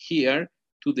here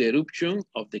to the eruption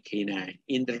of the canine.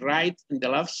 In the right and the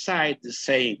left side, the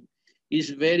same. It's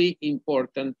very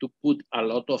important to put a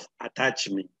lot of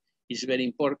attachment. It's very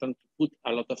important to put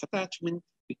a lot of attachment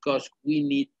because we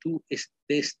need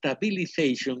the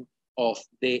stabilization of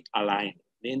the alignment.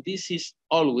 And this is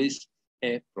always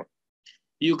a problem.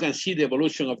 You can see the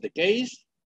evolution of the case.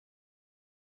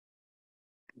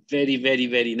 Very, very,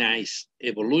 very nice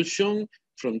evolution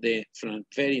from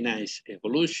very nice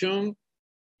evolution.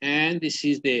 And this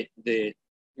is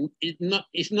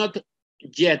it's not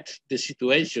yet the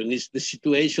situation, it's the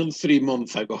situation 3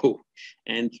 months ago.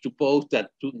 And suppose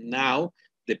that now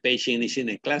the patient is in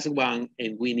a class 1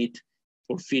 and we need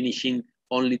for finishing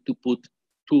only to put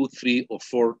 2, 3, or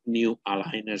 4 new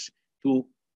aligners to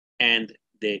end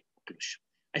the occlusion.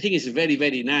 I think it's very,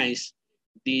 very nice,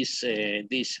 this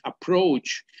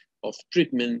approach of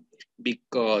treatment,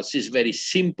 because it's very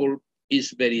simple,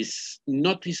 it's very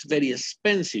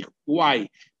expensive. Why?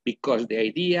 Because the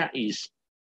idea is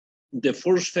the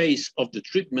first phase of the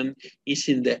treatment is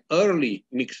in the early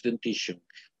mixed dentition,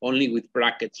 only with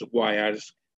brackets,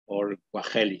 wires, or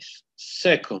Quachelis.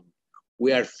 Second,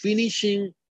 we are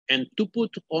finishing and to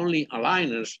put only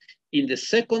aligners in the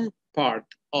second part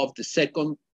of the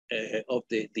second of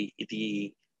the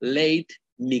late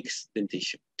mixed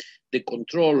dentition. The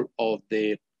control of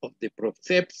the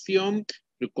perception,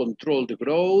 to control the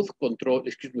growth, control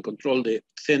the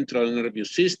central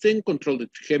nervous system, control the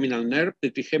trigeminal nerve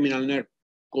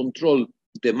control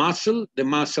the muscle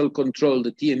control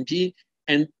the TMG,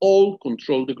 and all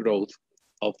control the growth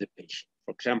of the patient.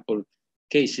 For example,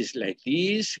 cases like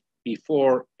these,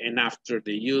 before and after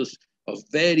the use of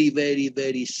very, very,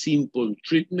 very simple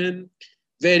treatment,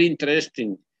 very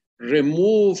interesting.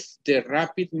 Remove the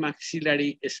rapid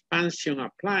maxillary expansion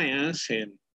appliance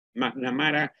and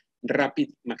McNamara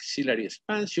rapid maxillary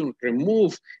expansion,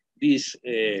 remove this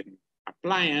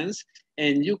appliance,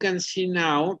 and you can see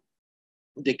now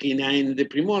the canine, the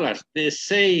premolars, the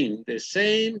same,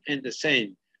 and the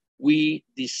same. We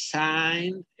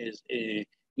design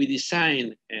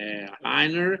a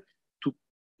liner to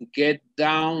get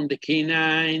down the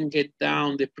canine, get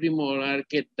down the premolar,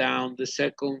 get down the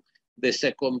second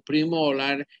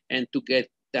premolar, and to get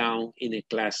down in a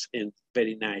class, and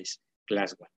very nice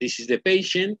class 1. This is the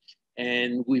patient,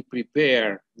 and we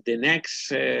prepare the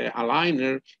next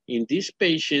aligner in this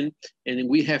patient, and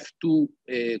we have to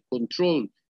control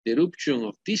the eruption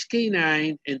of this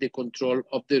canine and the control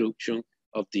of the eruption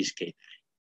of this canine.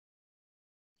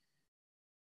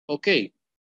 Okay,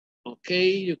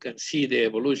 you can see the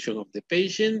evolution of the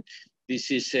patient.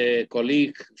 This is a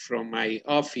colleague from my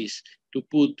office to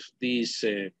put this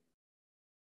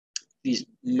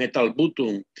metal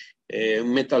button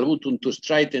to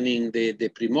strengthening the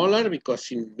premolar, because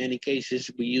in many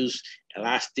cases we use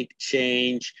elastic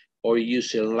change, or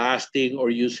use elastic, or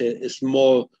use a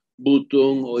small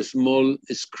button or a small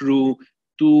screw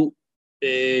to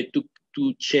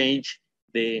change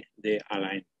the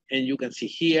alignment. And you can see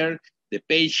here the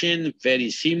patient, very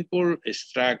simple,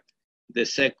 extract the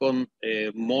second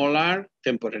molar,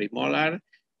 temporary molar,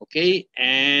 okay,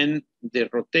 and the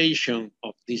rotation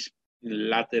of this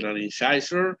lateral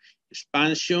incisor,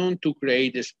 expansion to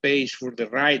create a space for the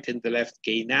right and the left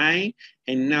canine.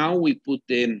 And now we put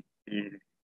the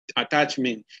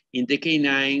attachment in the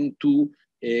canine to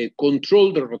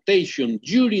control the rotation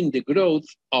during the growth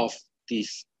of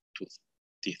this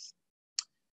teeth.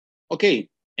 Okay,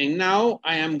 and now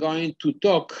I am going to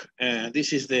talk,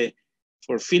 this is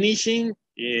for finishing,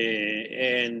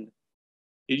 and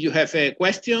if you have a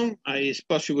question, it's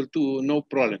possible to, no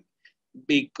problem,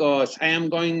 because I am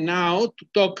going now to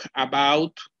talk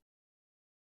about,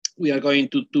 we are going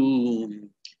to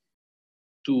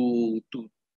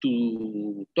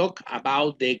talk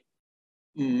about the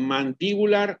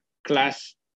mandibular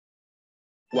class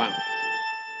 1.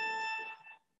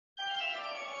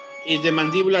 Is the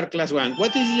mandibular class 1.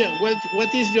 What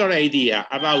is your idea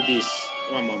about this?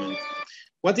 One moment.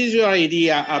 What is your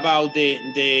idea about the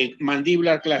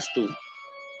mandibular class 2?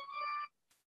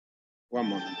 One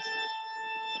moment.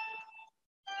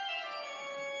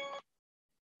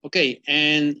 Okay,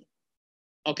 and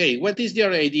okay, what is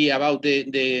your idea about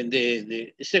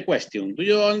it's a question. Do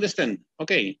you understand?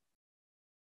 Okay.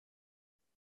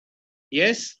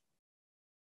 Yes?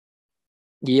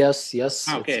 Yes.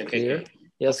 Okay, okay.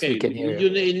 Yes, okay. We can hear you.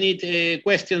 You need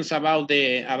questions about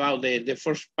the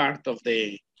first part of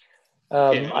the.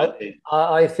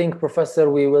 I think, Professor,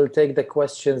 we will take the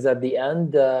questions at the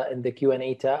end in the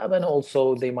Q&A tab, and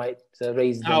also they might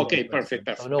raise them. Okay, perfect.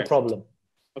 So no problem.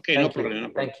 Okay, no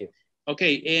problem. Thank you.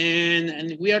 Okay,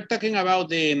 and we are talking about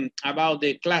the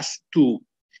class 2,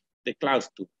 the class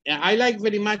 2. I like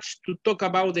very much to talk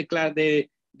about the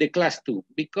class 2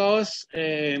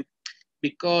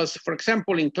 because for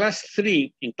example in class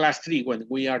 3 when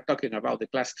we are talking about the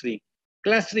class 3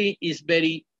 is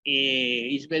very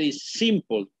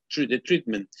simple through the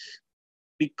treatment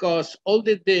because all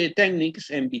the techniques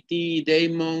MBT,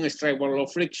 Damon, structural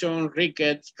friction,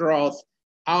 rickets, Roth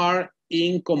are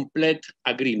in complete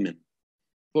agreement.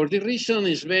 For the reason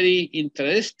is very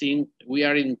interesting, we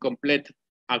are in complete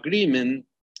agreement.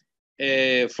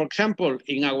 For example,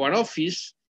 in our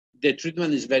office, the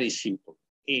treatment is very simple.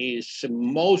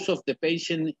 Most of the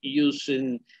patients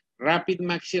using rapid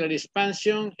maxillary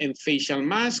expansion and facial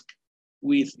mask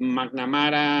with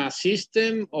McNamara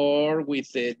system or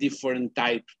with a different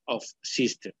type of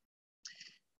system.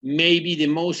 Maybe the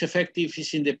most effective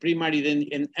is in the primary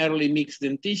and early mixed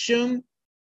dentition.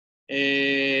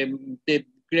 The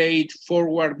great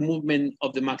forward movement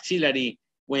of the maxillary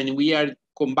when we are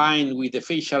combined with the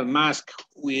facial mask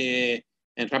and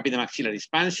rapid maxillary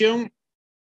expansion.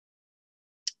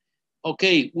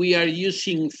 Okay, we are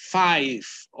using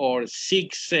 5 or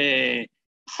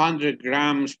 600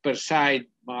 grams per side,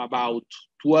 about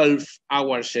 12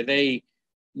 hours a day,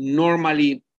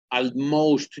 normally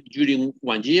almost during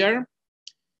 1 year.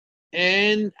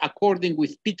 And according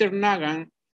with Peter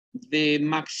Nagan, the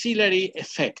maxillary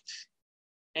effect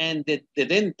and the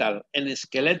dental and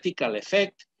skeletal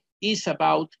effect is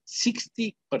about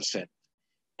 60%.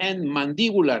 And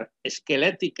mandibular,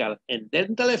 skeletal, and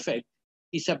dental effect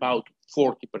is about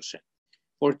 40%.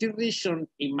 For this reason,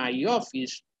 in my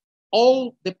office,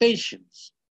 all the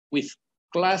patients with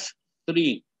class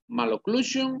 3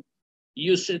 malocclusion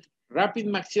used rapid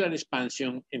maxillary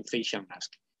expansion and facial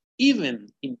mask, even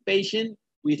in patients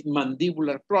with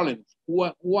mandibular problems.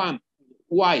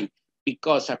 Why?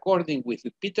 Because according with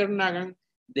Peter Nagan,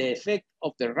 the effect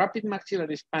of the rapid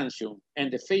maxillary expansion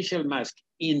and the facial mask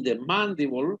in the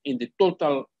mandible, in the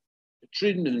total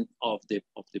treatment of the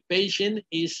patient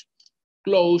is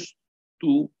close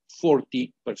to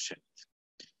 40%.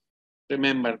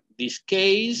 Remember this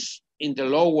case, in the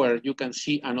lower, you can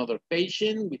see another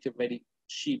patient with a very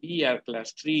severe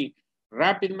class 3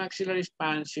 rapid maxillary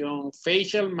expansion,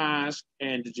 facial mask,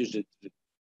 and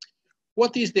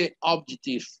what is the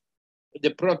objective?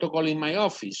 The protocol in my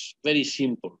office, very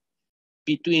simple.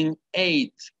 Between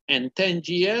 8 and 10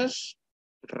 years,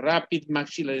 rapid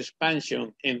maxillary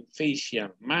expansion and facial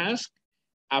mask,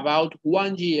 about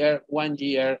 1 year, 1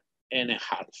 year and a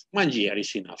half. 1 year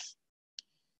is enough.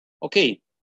 Okay,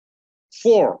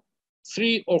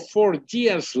 3 or 4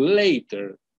 years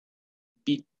later,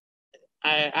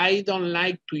 I don't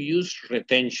like to use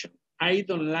retention. I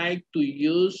don't like to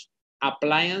use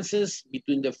appliances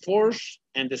between the first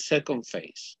and the second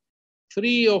phase.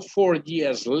 3 or 4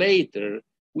 years later,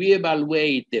 we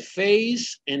evaluate the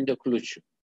phase and the occlusion.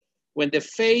 When the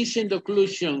phase and the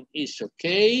occlusion is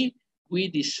okay, we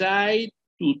decide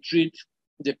to treat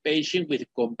the patient with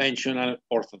conventional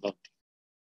orthodontic.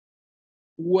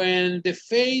 When the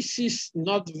phase is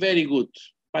not very good,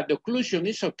 but the occlusion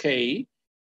is okay,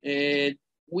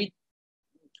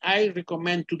 I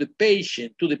recommend to the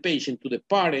patient, to the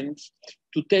parents,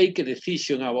 to take a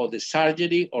decision about the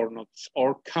surgery or not,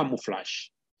 or camouflage.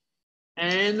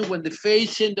 And when the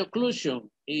phase and the occlusion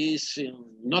is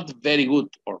not very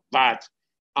good or bad,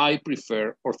 I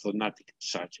prefer orthodontic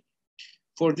surgery.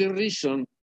 For this reason,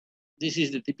 this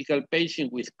is the typical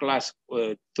patient with class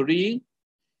 3,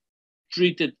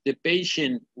 treated the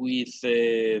patient with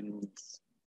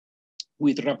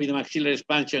rapid maxillary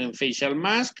expansion and facial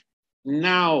mask.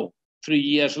 Now, 3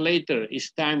 years later,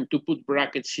 it's time to put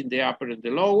brackets in the upper and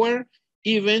the lower,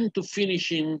 even to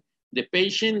finishing the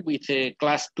patient with a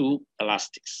class 2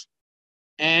 elastics.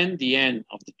 And the end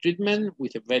of the treatment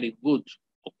with a very good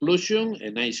occlusion,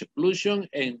 a nice occlusion,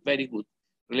 and very good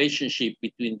relationship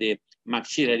between the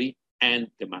maxillary and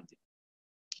the mandible.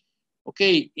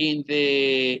 Okay,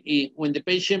 when the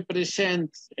patient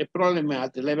presents a problem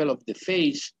at the level of the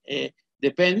face,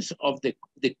 depends of the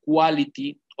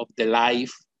quality of the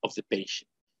life of the patient,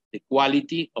 the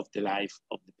quality of the life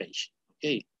of the patient,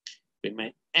 okay?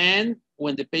 And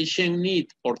when the patient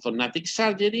needs orthodontic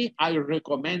surgery, I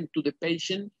recommend to the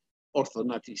patient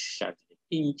orthodontic surgery.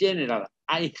 In general,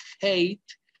 I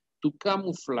hate to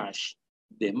camouflage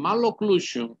the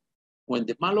malocclusion when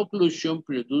the malocclusion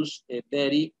produces a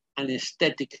very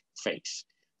anesthetic face.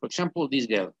 For example, this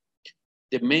girl.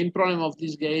 The main problem of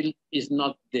this girl is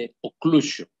not the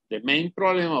occlusion. The main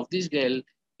problem of this girl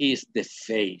is the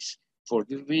face. For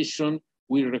this reason,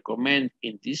 we recommend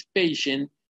in this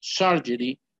patient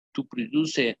surgery to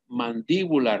produce a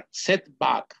mandibular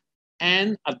setback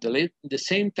and at the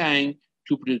same time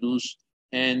to produce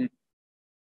an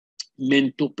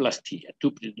mentoplastia,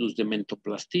 to produce the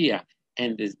mentoplastia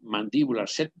and the mandibular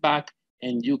setback,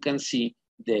 and you can see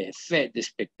the effect, the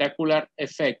spectacular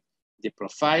effect, the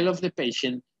profile of the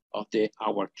patient of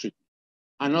our treatment.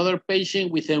 Another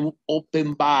patient with an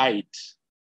open bite,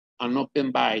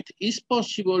 is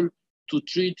possible to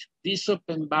treat this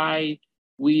open bite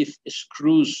with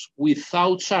screws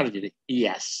without surgery?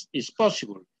 Yes, it's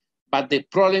possible. But the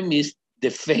problem is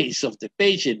the face of the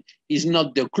patient, is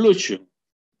not the occlusion.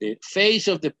 The face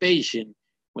of the patient,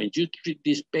 when you treat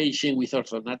this patient with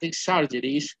orthodontic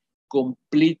surgery, is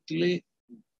completely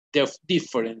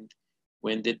different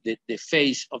when the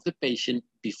face of the patient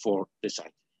before the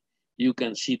surgery. You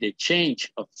can see the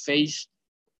change of face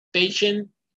patient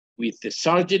with the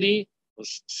surgery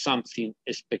was something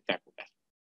spectacular.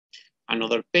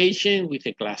 Another patient with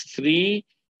a class 3,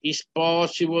 is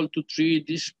possible to treat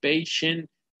this patient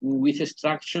with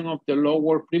extraction of the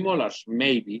lower premolars.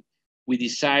 Maybe we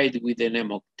decide with the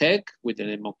nemotech,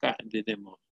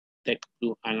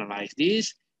 to analyze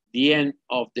this, the end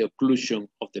of the occlusion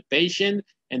of the patient,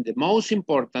 and the most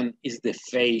important is the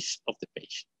face of the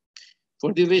patient.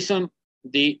 For this reason,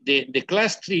 the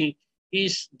class 3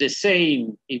 is the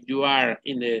same if you are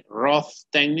in the Roth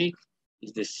technique,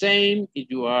 it's the same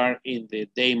if you are in the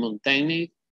Damon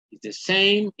technique, it's the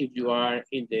same if you are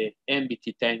in the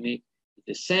MBT technique, it's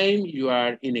the same if you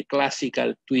are in a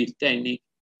classical tweed technique,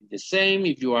 it's the same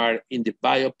if you are in the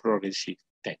bioprogressive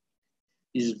technique.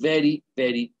 It's very,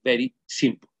 very, very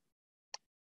simple.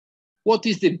 What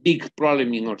is the big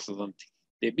problem in orthodontic?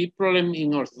 The big problem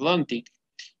in orthodontic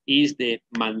is the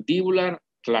mandibular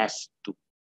class 2.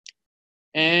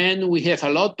 And we have a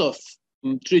lot of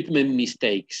treatment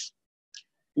mistakes.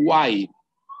 Why?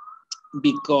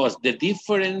 Because the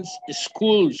different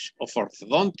schools of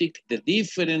orthodontic,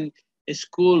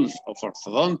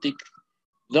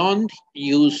 don't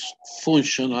use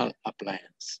functional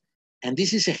appliance. And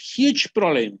this is a huge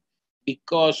problem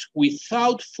because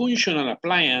without functional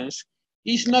appliance,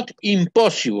 it's not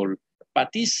impossible,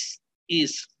 but this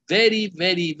is very,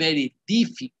 very, very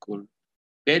difficult,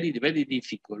 very, very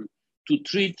difficult to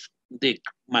treat the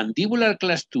mandibular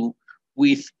class 2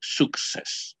 with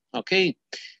success, okay?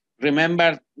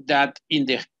 Remember that in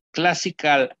the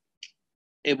classical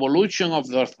evolution of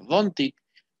the orthodontic,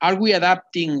 are we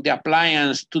adapting the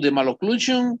appliance to the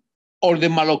malocclusion or the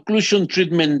malocclusion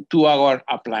treatment to our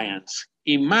appliance?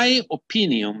 In my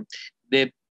opinion,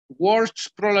 the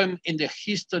worst problem in the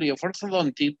history of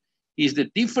orthodontic is the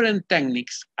different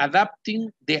techniques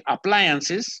adapting the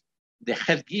appliances, the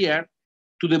headgear,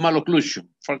 to the malocclusion.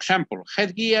 For example,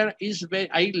 headgear is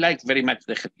I like very much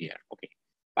the headgear, okay?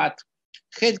 But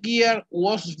headgear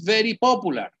was very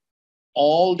popular.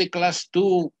 All the class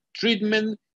 2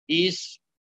 treatment is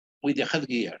with the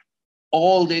headgear.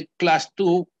 All the class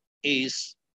 2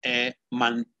 is a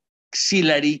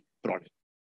maxillary problem.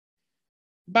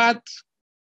 But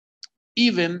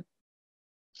even,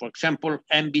 for example,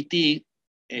 MBT,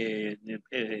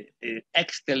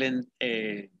 excellent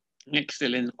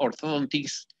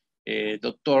orthodontics,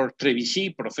 Dr.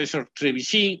 Trebisi, Professor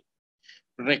Trebisi,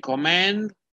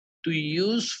 recommend to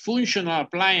use functional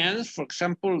appliance, for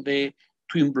example, the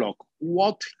twin block.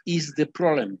 What is the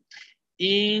problem?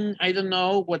 I don't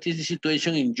know what is the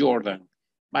situation in Jordan,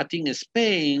 but in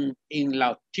Spain, in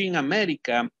Latin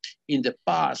America, in the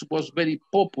past was very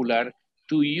popular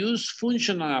to use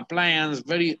functional appliance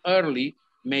very early,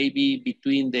 maybe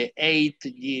between the 8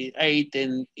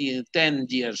 and 10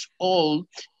 years old,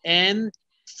 and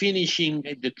finishing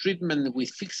the treatment with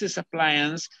fixed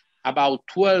appliance about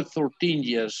 12, 13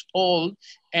 years old,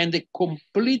 and the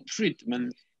complete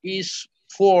treatment is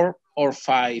 4 or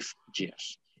 5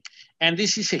 years. And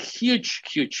this is a huge,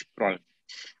 huge problem.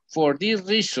 For this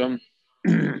reason,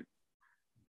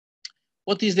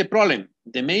 What is the problem?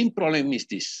 The main problem is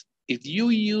this. If you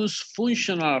use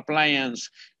functional appliance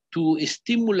to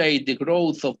stimulate the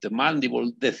growth of the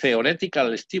mandible, the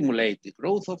theoretical stimulate the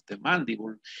growth of the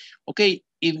mandible, okay,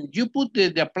 if you put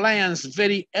the appliance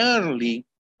very early,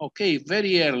 okay,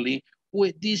 very early,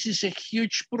 this is a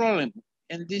huge problem.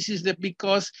 And this is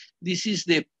because this is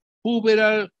the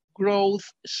puberal growth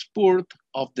spurt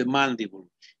of the mandible.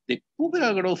 The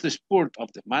puberal growth spurt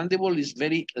of the mandible is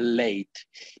very late.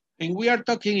 And we are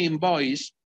talking in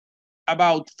boys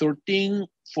about 13,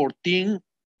 14,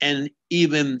 and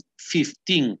even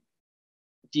 15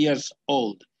 years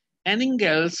old. And in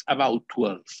girls, about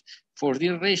 12. For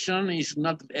this reason, it's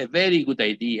not a very good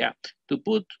idea to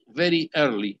put very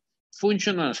early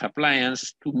functional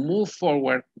appliance to move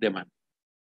forward the man.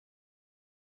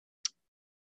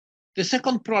 The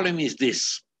second problem is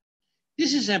this.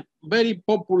 This is a very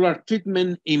popular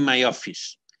treatment in my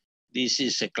office. This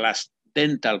is a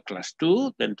dental class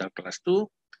 2,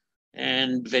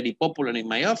 and very popular in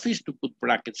my office to put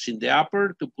brackets in the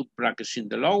upper, to put brackets in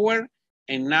the lower.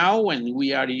 And now when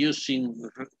we are using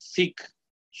thick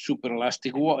stainless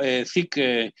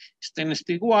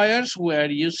steel wires, we are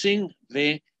using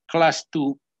the class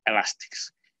 2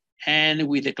 elastics. And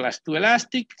with the class 2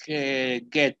 elastic,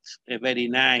 get a very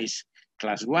nice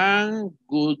class 1,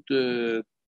 good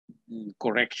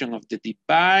correction of the deep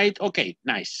bite. Okay,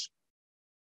 nice.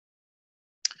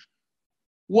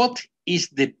 What is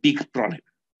the big problem?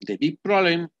 The big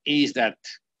problem is that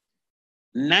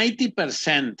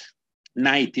 90%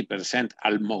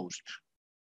 almost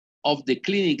of the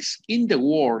clinics in the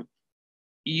world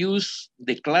use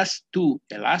the class 2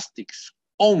 elastics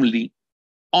only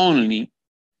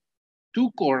to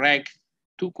correct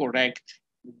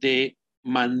the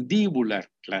mandibular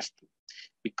class 2.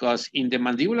 Because in the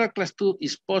mandibular class 2,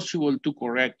 it's possible to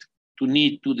correct, to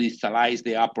need to distalize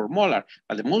the upper molar.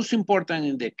 But the most important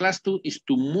in the class 2 is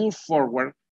to move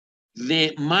forward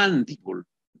the mandible,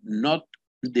 not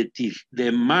the teeth,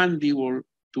 the mandible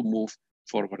to move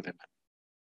forward the mandible.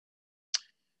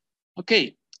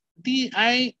 Okay,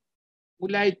 I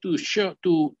would like to show,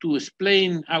 to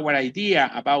explain our idea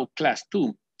about class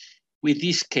 2 with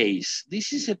this case.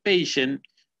 This is a patient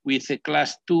with a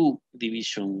class 2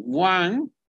 division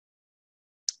 1.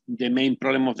 The main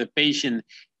problem of the patient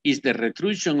is the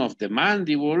retrusion of the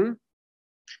mandible.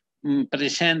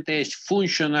 Present is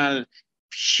functional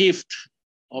shift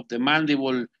of the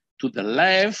mandible to the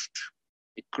left,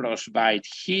 a cross bite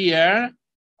here.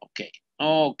 Okay.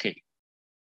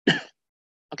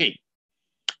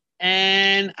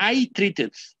 And I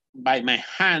treated by my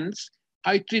hands,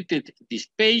 I treated this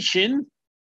patient.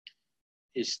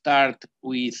 Start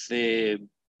with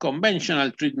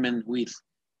conventional treatment with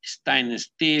stainless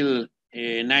steel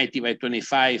 90 by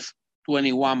 25,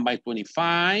 21 by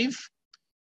 25,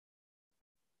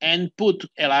 and put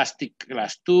elastic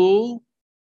class 2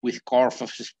 with curve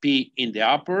of SP in the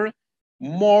upper,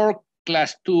 more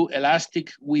class 2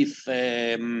 elastic with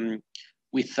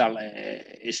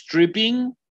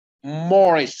stripping,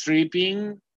 more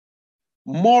stripping,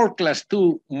 more class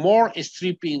 2, more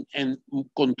stripping and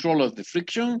control of the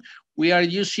friction. We are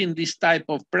using this type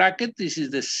of bracket. This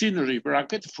is the Synergy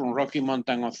bracket from Rocky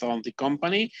Mountain Orthodontic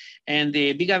Company. And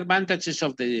the big advantages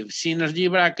of the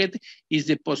Synergy bracket is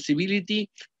the possibility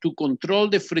to control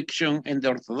the friction and the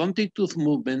orthodontic tooth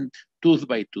movement tooth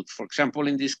by tooth. For example,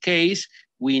 in this case,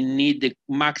 we need the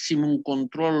maximum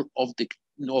control of the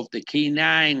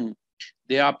canine,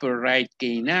 the upper right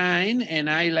canine, and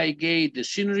I ligate the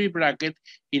Synergy bracket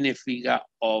in a figure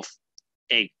of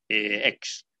 8, in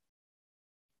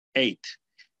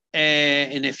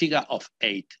a figure of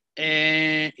 8.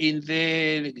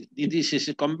 This is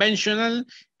a conventional,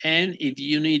 and if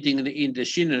you need in the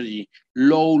Synergy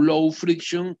low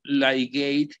friction,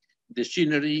 ligate the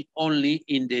Synergy only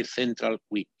in the central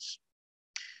wings.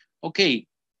 Okay,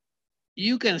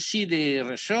 you can see the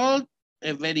result,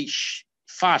 a very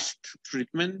fast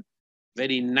treatment,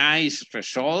 very nice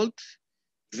result,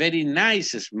 very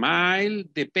nice smile.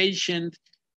 The patient,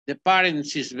 the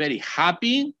parents is very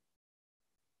happy,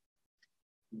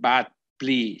 but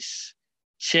please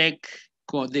check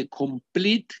the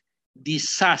complete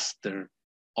disaster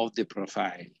of the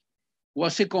profile.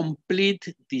 Was a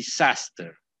complete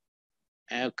disaster.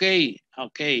 Okay,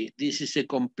 this is a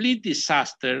complete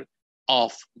disaster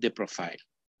of the profile.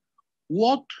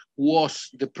 What was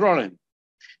the problem?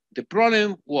 The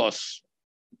problem was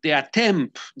the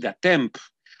attempt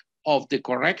of the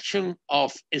correction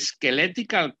of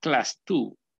skeletal class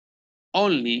 2,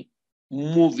 only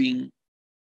moving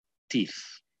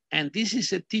teeth. And this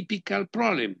is a typical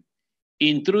problem.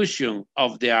 intrusion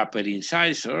of the upper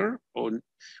incisor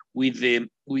with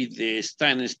the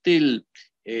stainless steel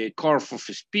curve of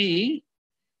SPI,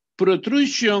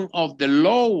 protrusion of the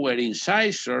lower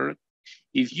incisor.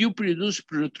 If you produce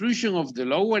protrusion of the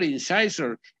lower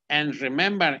incisor, and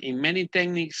remember in many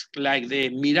techniques like the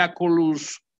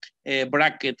miraculous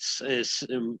brackets,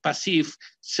 passive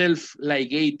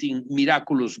self-ligating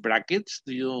miraculous brackets,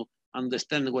 do you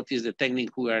understand what is the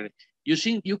technique we are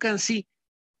using? You can see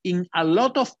in a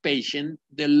lot of patients,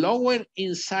 the lower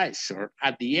incisor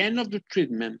at the end of the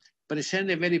treatment present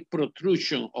a very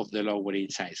protrusion of the lower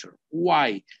incisor.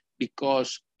 Why?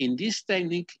 Because in this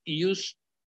technique, use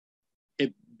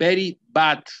a very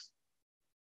bad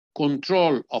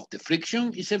control of the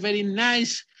friction. It's a very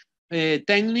nice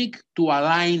technique to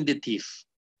align the teeth,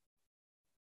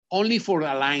 only for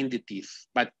align the teeth.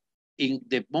 But in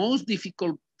the most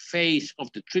difficult phase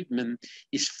of the treatment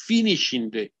is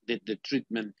finishing the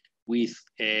treatment with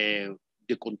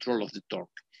the control of the torque.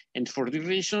 And for the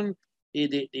reason,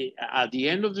 at the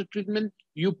end of the treatment,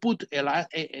 you put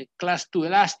a class 2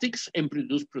 elastics and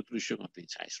produce protrusion of the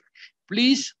incisor.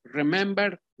 Please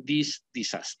remember this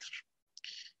disaster.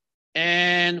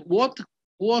 And what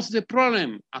was the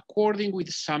problem? According with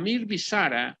Samir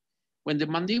Bisara, when the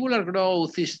mandibular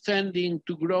growth is tending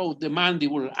to grow the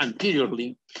mandible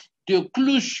anteriorly, the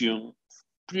occlusion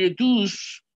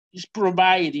produced is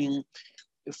providing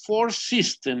a force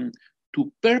system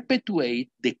to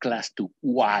perpetuate the class 2.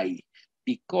 Why?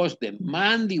 Because the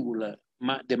mandible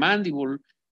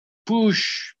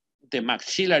push the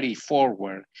maxillary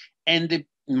forward, and the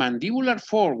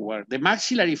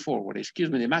maxillary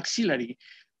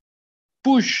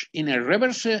push in a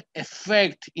reverse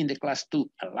effect in the class 2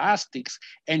 elastics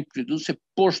and produce a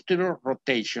posterior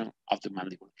rotation of the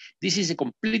mandible. This is a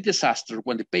complete disaster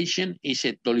when the patient is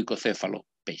a dolichocephalo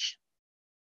patient.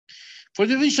 For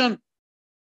the reason,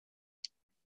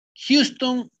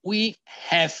 Houston, we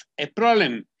have a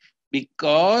problem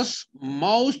because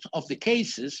most of the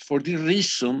cases, for the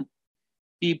reason,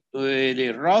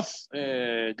 the Roth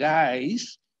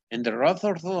guys and the Roth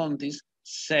orthodontists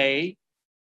say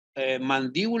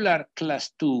mandibular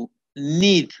class 2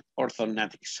 need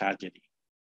orthodontic surgery.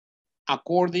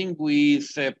 According with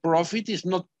Profit, it's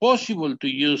not possible to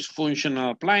use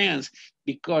functional appliance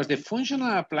because the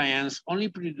functional appliance only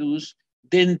produce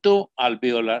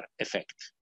dento-alveolar effect.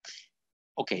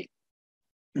 Okay.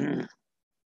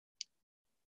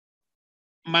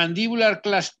 Mandibular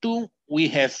class 2, we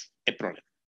have a problem.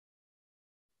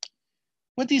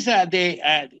 What is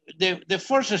the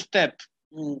first step?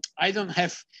 I don't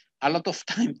have a lot of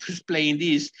time to explain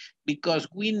this because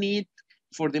we need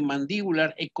for the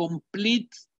mandibular a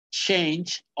complete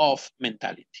change of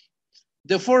mentality.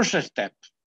 The first step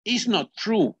is not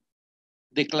true.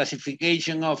 The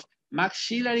classification of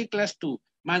maxillary class 2,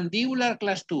 mandibular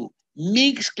class 2,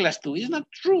 mixed class 2 is not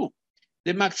true.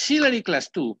 The maxillary class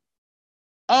 2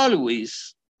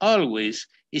 always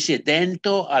is a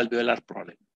dento-alveolar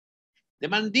problem. The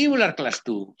mandibular class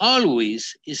 2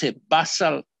 always is a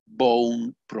basal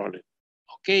bone problem,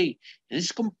 okay? And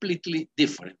it's completely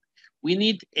different. We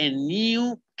need a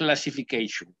new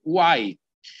classification. Why?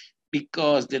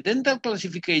 Because the dental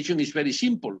classification is very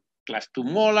simple. Class 2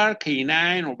 molar,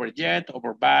 canine, overjet,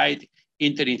 overbite,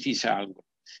 interincisal angle.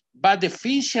 But the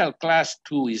facial class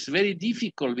 2 is very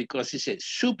difficult because it's a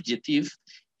subjective,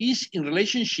 is in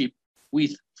relationship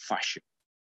with fashion.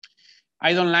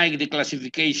 I don't like the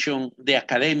classification, the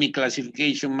academic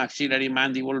classification, maxillary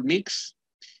mandible mix,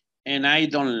 and I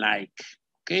don't like,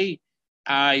 okay?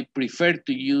 I prefer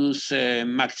to use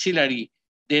maxillary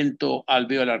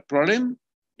dento-alveolar problem,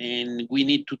 and we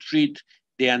need to treat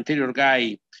the anterior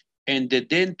guy and the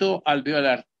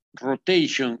dento-alveolar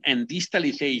rotation and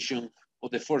distalization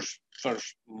of the first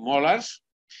molars.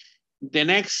 The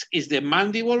next is the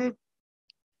mandible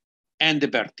and the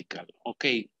vertical,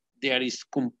 okay? There is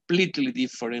completely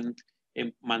different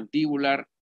mandibular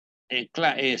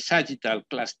and sagittal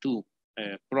class 2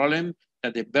 problem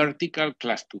than the vertical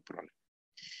class 2 problem.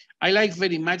 I like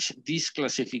very much this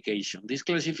classification. This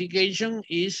classification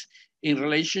is in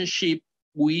relationship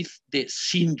with the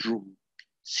syndrome.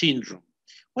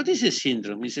 What is a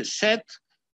syndrome? It's a set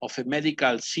of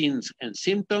medical signs and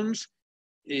symptoms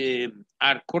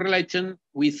are correlated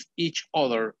with each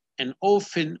other and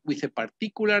often with a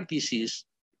particular disease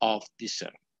of the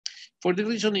cell. For the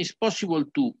reason it's possible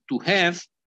to have,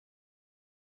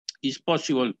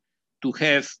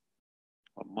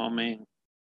 one moment,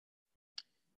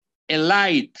 a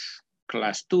light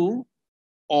class 2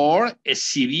 or a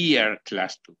severe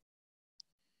class 2.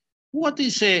 What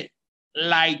is a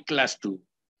light class 2?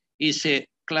 It's a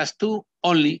class 2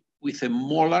 only with a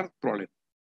molar problem.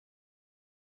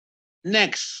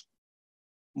 Next,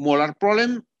 molar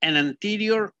problem and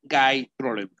anterior guide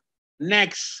problem.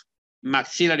 Next,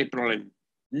 maxillary problem.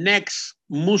 Next,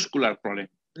 muscular problem.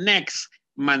 Next,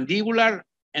 mandibular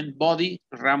and body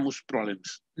ramus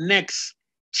problems. Next,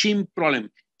 chin problem.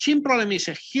 Chin problem is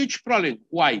a huge problem.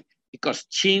 Why? Because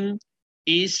chin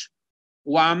is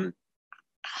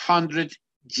 100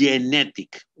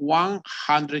 genetic,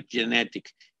 100 genetic.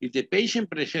 If the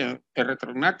patient presents a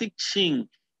retrognatic chin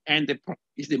and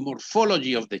is the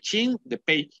morphology of the chin, the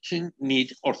patient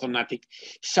needs orthodontic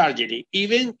surgery,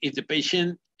 even if the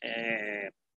patient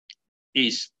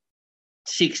is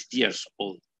 6 years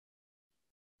old.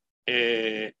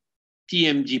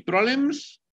 TMG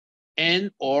problems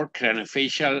and or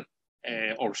craniofacial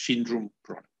or syndrome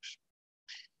problems.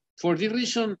 For this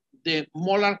reason, the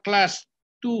molar class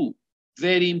 2,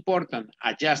 very important,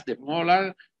 adjust the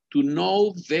molar to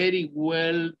know very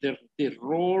well the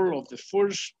role of the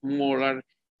first molar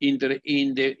in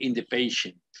the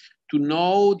patient, to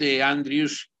know the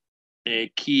Andrews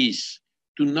keys,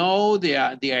 to know the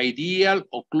ideal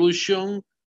occlusion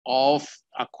of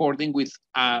according with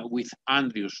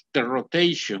Andrews, the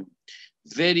rotation,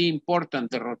 very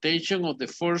important, the rotation of the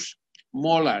first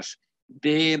molars,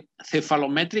 the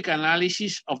cephalometric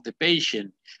analysis of the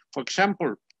patient. For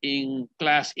example, in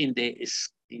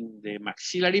the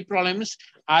maxillary problems,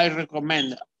 I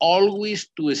recommend always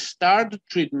to start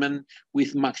treatment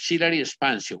with maxillary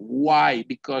expansion. Why?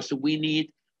 Because we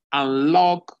need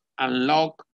unlock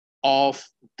of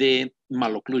the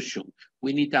malocclusion.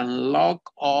 We need unlock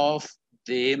of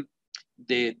we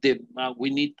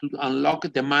need to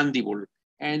unlock the mandible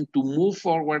and to move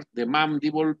forward the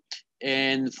mandible.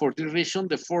 And for this reason,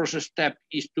 the first step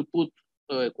is to put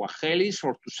quachelis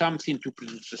or to something to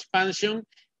produce expansion.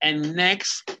 And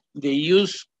next, the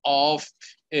use of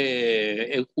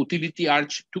a utility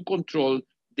arch to control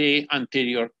the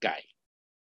anterior guide.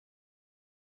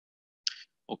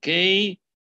 Okay,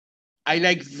 I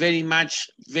like very much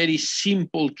very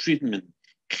simple treatment.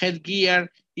 Headgear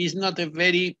is not a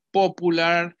very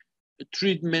popular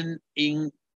treatment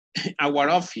in our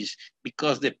office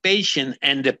because the patient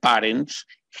and the parents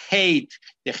hate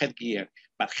the headgear.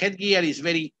 But headgear is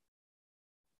very,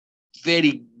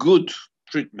 very good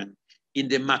treatment in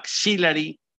the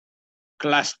maxillary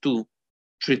class 2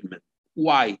 treatment.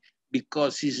 Why?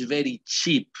 Because it's very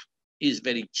cheap. It's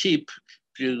very cheap,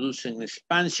 produce an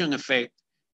expansion effect,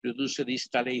 produce a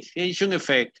distalization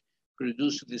effect,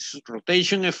 produce this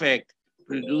rotation effect,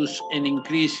 produce an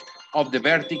increase of the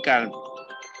vertical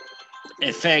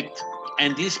effect,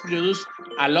 and this produces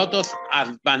a lot of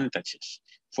advantages.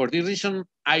 For this reason,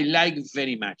 I like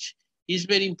very much. It's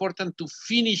very important to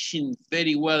finishing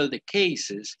very well the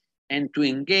cases and to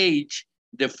engage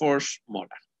the first molar.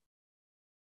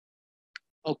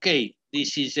 Okay,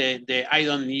 this is I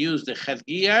don't use the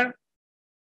headgear,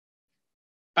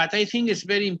 but I think it's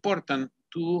very important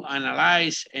to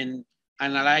analyze the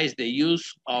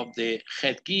use of the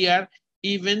headgear,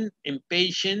 even in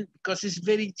patient, because it's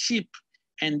very cheap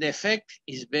and the effect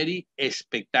is very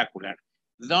spectacular.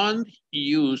 Don't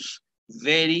use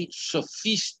very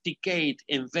sophisticated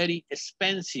and very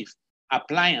expensive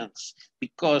appliance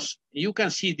because you can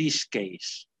see this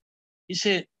case. It's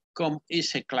a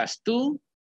class 2,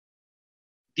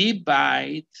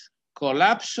 divide,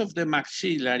 collapse of the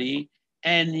maxillary,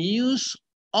 and use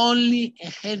only a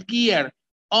headgear.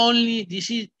 Only,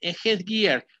 this is a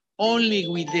headgear, only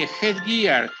with the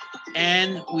headgear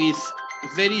and with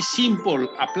very simple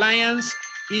appliance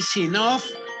is enough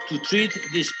to treat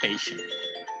this patient.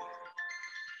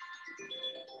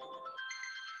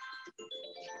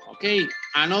 Okay,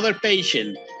 another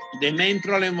patient. The main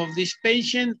problem of this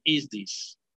patient is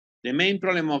this. The main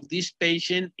problem of this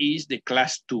patient is the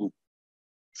class 2.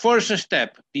 First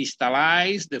step,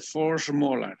 distalize the first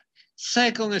molar.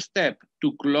 Second step,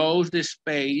 to close the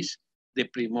space, the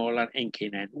premolar and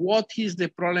canine. What is the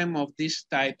problem of this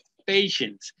type of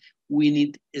patients? We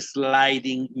need a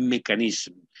sliding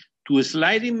mechanism. To a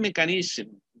sliding mechanism,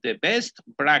 the best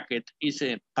bracket is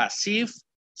a passive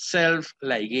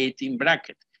self-ligating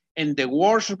bracket. And the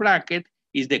worst bracket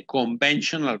is the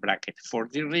conventional bracket. For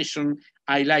this reason,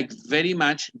 I like very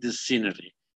much the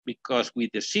scenery, because with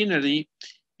the scenery,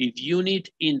 if you need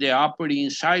in the upper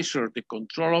incisor the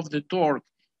control of the torque,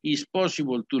 it's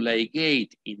possible to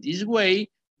ligate in this way,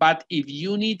 but if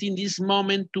you need in this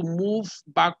moment to move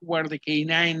backward the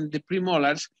canine, the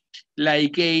premolars,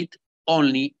 ligate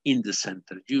only in the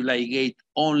center. You ligate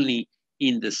only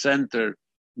in the center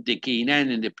the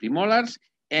canine and the premolars,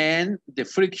 and the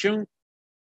friction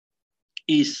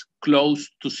is close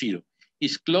to zero.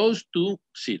 It's close to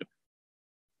zero.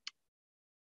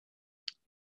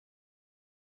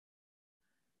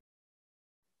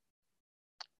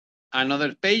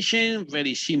 Another patient,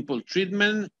 very simple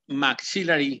treatment,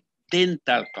 maxillary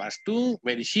dental class 2,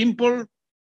 very simple.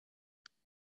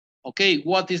 Okay,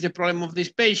 what is the problem of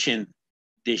this patient?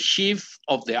 The shift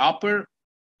of the upper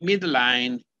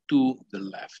midline to the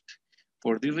left.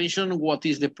 For the reason, what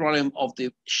is the problem of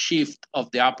the shift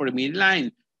of the upper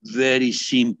midline? Very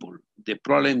simple. The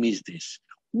problem is this.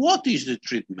 What is the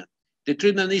treatment? The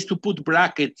treatment is to put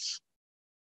brackets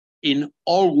in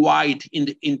all white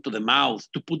into the mouth,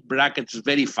 to put brackets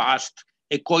very fast,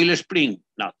 a coil spring,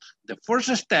 not. The first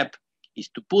step is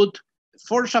to put the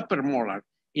first upper molar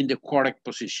in the correct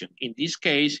position. In this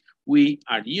case, we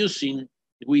are using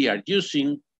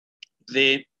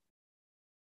the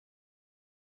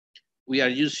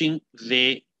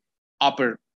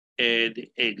upper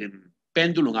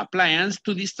pendulum appliance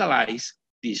to distalize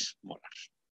these molars.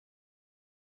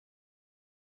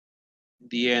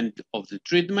 The end of the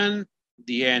treatment,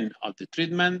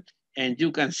 and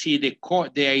you can see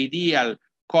the ideal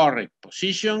correct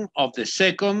position of the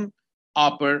second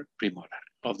upper premolar,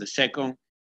 of the second.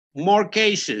 More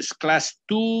cases, class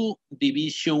 2,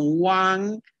 division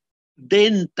 1,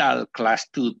 dental class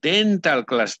 2,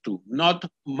 not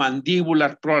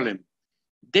mandibular problem,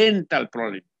 dental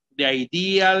problem. The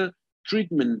ideal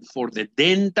treatment for the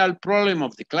dental problem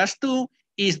of the class 2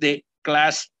 is the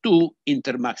class 2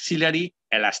 intermaxillary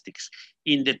elastics.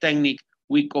 In the technique,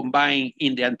 we combine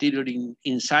in the anterior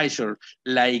incisor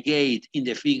ligate in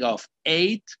the figure of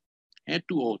 8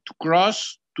 to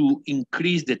cross, to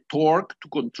increase the torque, to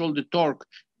control the torque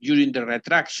during the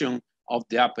retraction of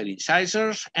the upper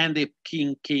incisors, and the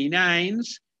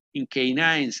canines and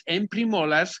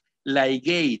premolars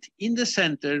ligate in the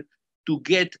center to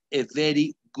get a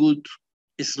very good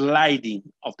sliding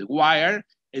of the wire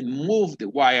and move the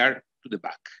wire to the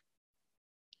back.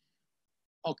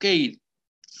 Okay,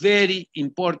 very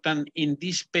important in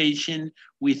this patient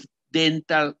with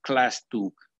dental class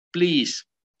 2. Please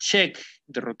check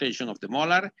the rotation of the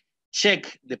molar,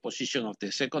 check the position of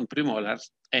the second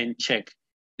premolars, and check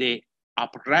the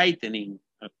uprightening,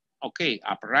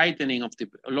 uprightening of the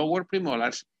lower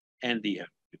premolars and the upper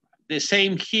premolars. The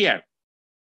same here.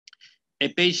 A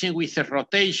patient with a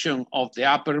rotation of the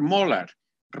upper molar,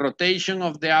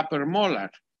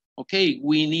 okay,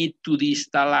 we need to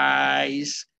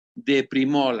distalize the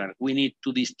premolar.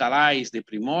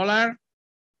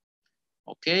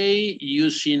 Okay,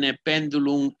 using a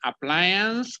pendulum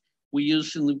appliance. We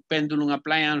use a pendulum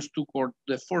appliance to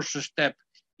the first step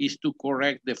is to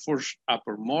correct the first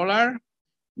upper molar.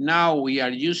 Now we are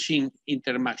using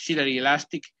intermaxillary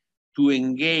elastic to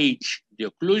engage the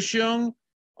occlusion.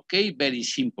 Okay, very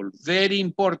simple, very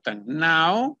important.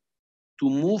 Now, to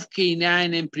move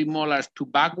canine and premolars to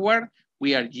backward,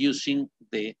 we are using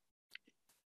the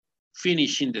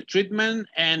finishing the treatment.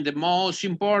 And the most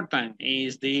important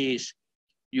is this.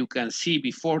 You can see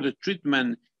before the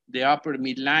treatment, the upper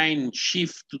midline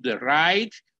shift to the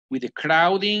right with the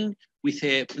crowding, with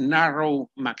a narrow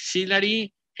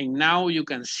maxillary. And now you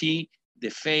can see the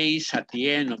face at the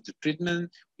end of the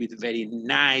treatment with a very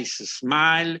nice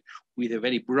smile, with a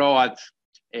very broad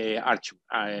arch.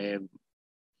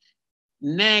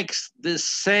 Next, the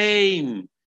same,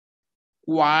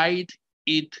 quite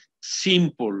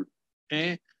simple.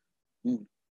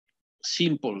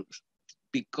 Simple,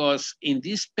 because in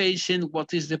this patient,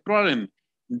 what is the problem?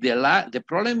 The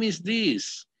problem is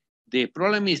this. The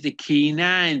problem is the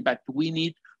canine, but we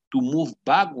need to move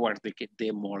backward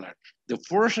the molar. The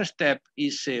first step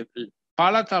is a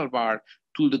palatal bar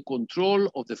to the control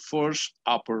of the first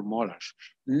upper molars.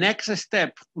 Next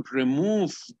step,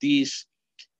 remove this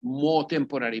more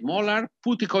temporary molar,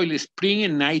 put a coil spring, a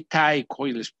night-tie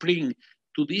coil spring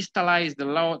to distalize the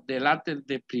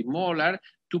premolar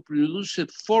to produce a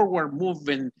forward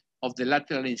movement of the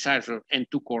lateral incisor and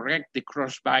to correct the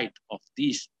crossbite of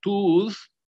this tooth.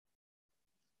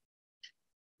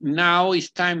 Now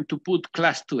it's time to put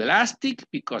class 2 elastic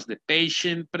because the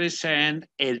patient presents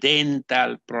a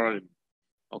dental problem.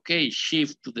 Okay,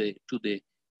 shift to the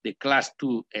class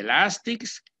 2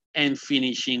 elastics and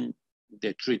finishing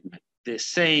the treatment. The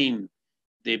same,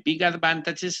 the big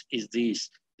advantages is this.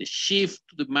 The shift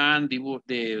to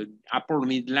the upper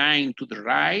midline to the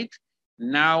right.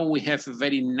 Now we have a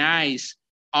very nice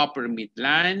upper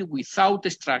midline without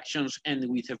extractions and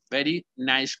with a very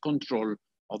nice control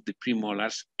of the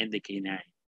premolars and the canine.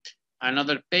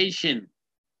 Another patient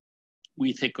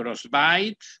with a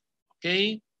crossbite,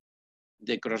 okay?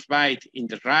 The crossbite in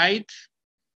the right.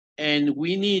 And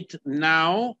we need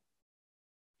now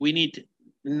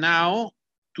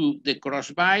to the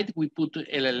crossbite, we put the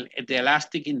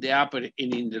elastic in the upper and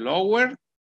in the lower.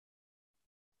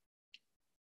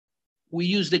 we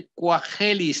use the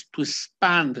coachelis to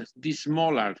expand this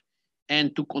molar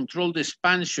and to control the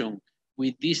expansion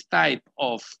with this type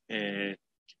of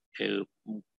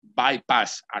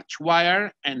bypass arch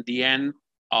wire and the end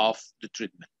of the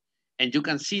treatment. And you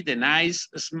can see the nice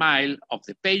smile of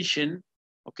the patient,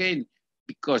 okay,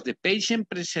 because the patient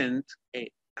presents a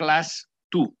class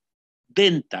 2,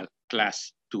 dental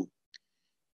class 2.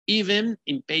 Even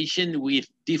in patients with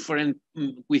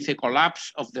with a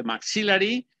collapse of the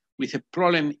maxillary, with a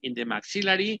problem in the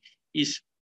maxillary,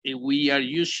 we are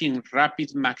using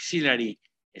rapid maxillary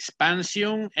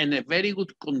expansion and a very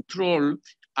good control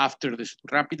after the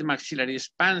rapid maxillary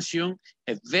expansion,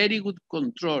 a very good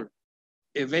control,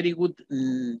 a very good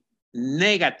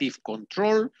negative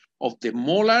control of the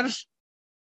molars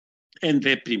and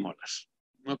the premolars.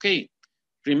 Okay,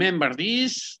 remember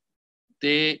this,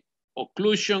 the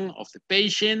occlusion of the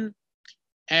patient,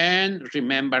 and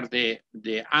remember the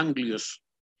Andrews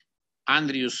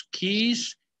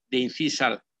keys, the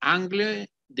incisal angle,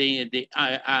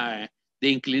 the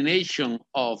inclination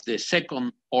of the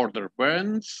second order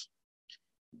burns,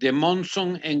 the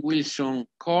Monson and Wilson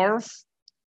curve.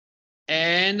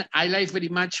 And I like very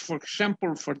much, for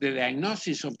example, for the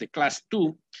diagnosis of the class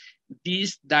 2,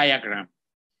 this diagram.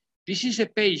 This is a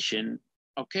patient,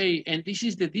 okay, and this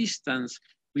is the distance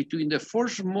between the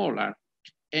first molar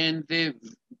and the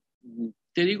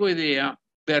pterygoidea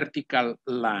vertical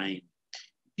line.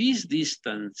 This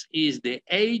distance is the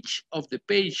age of the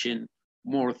patient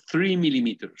more 3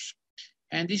 millimeters.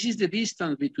 And this is the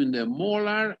distance between the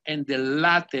molar and the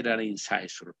lateral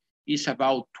incisor. It's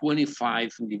about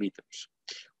 25 millimeters.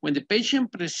 When the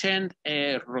patient presents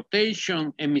a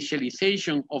rotation and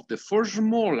mesialization of the first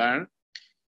molar,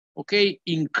 okay,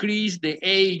 increase the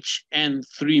age and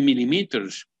 3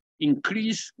 millimeters,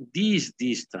 increase this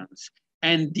distance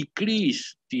and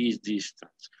decrease this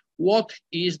distance. What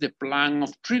is the plan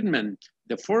of treatment?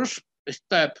 The first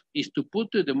step is to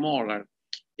put the molar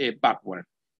backward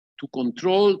to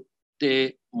control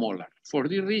the molar. For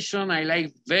this reason, I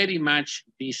like very much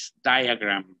this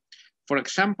diagram. For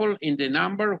example, in the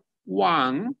number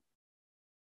 1,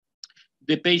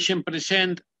 the patient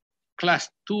presents class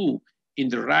 2 in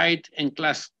the right and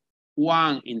class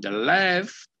 1 in the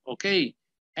left, okay?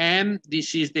 And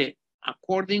this is the,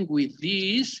 according with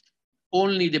this,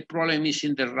 only the problem is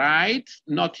in the right,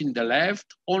 not in the left.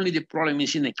 Only the problem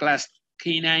is in the class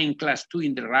K9, class 2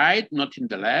 in the right, not in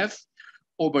the left.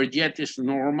 Overjet is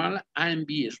normal,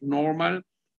 IMB is normal.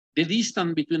 The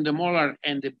distance between the molar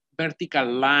and the vertical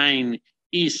line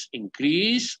is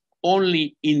increased,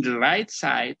 only in the right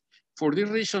side. For this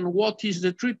reason, what is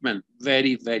the treatment?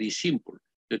 Very, very simple.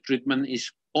 The treatment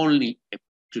is only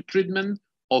the treatment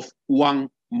of one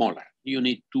molar. You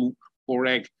need to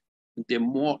correct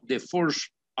the first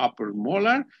upper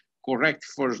molar, correct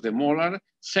first the molar,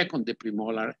 second the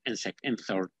premolar, and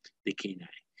third the canine.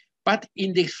 But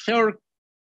in the third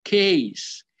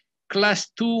case, class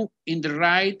 2 in the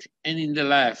right and in the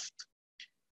left,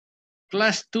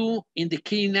 class 2 in the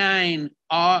canine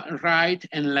are right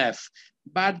and left,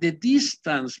 but the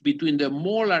distance between the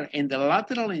molar and the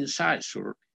lateral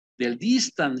incisor, the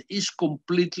distance is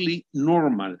completely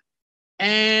normal.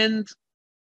 And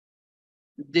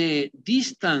the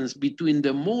distance between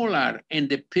the molar and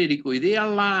the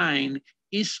pterygoidal line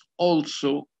is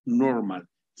also normal.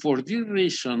 For this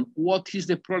reason, what is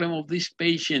the problem of this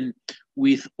patient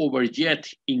with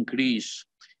overjet increase?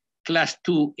 Class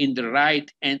 2 in the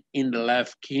right and in the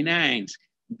left canines.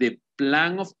 The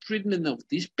plan of treatment of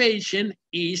this patient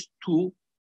is to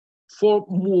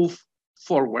move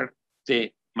forward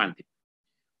the mandible.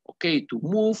 Okay, to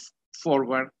move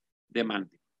forward the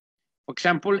mandible. For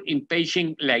example, in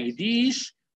patient like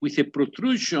this, with a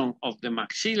protrusion of the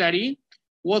maxillary,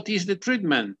 what is the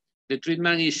treatment? The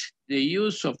treatment is the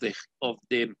use of the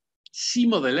C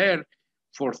modeler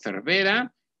for Cervera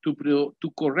to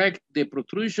correct the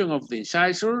protrusion of the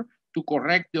incisor, to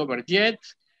correct the overjet,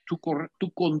 to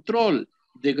control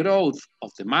the growth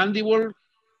of the mandible.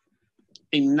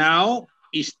 And now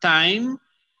it's time,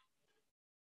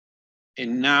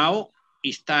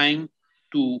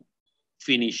 to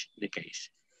finish the case.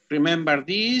 Remember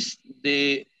this,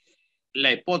 the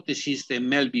hypothesis, the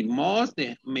Melvin-Moss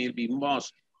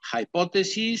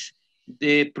hypothesis,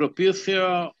 the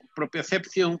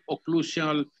proprioception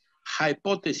occlusional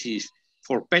hypothesis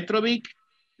for Petrovic,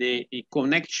 the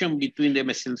connection between the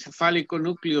mesencephalic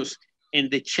nucleus and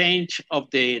the change of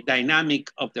the dynamic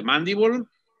of the mandible,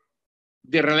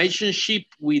 the relationship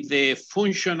with the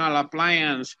functional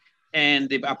appliance and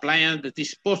the appliance that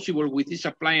is possible with this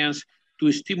appliance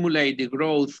to stimulate the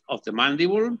growth of the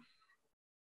mandible,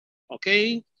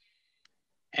 okay?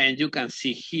 And you can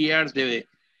see here,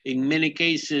 in many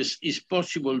cases, it's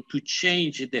possible to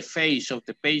change the face of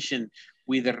the patient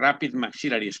with a rapid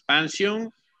maxillary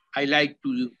expansion. I like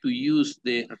to use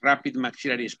the rapid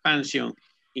maxillary expansion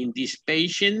in these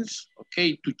patients,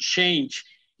 okay, to change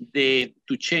the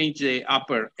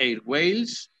upper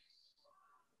airways.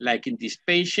 Like in this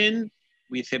patient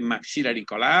with a maxillary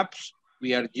collapse,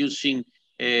 we are using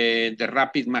the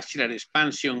rapid maxillary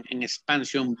expansion and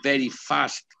expansion very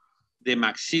fast the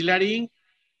maxillary.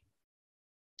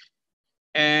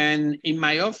 And in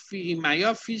my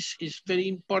office, it's very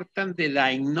important the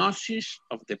diagnosis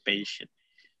of the patient.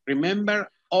 Remember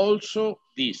also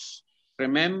this.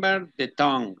 Remember the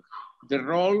tongue, the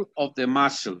role of the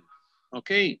muscle,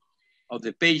 okay, of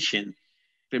the patient.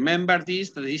 Remember this,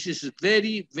 that this is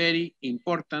very, very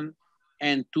important,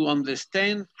 and to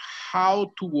understand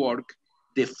how to work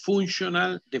the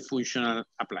functional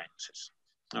appliances,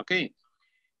 okay?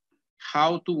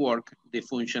 How to work the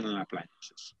functional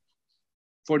appliances.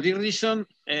 For this reason,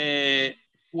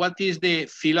 what is the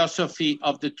philosophy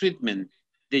of the treatment?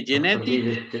 The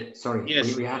genetic... Sorry,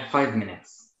 yes. we have 5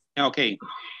 minutes. Okay.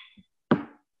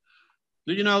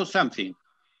 Do you know something?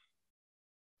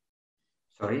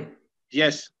 Sorry?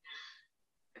 Yes.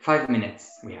 5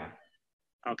 minutes we have.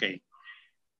 Okay.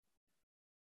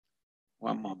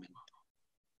 One moment.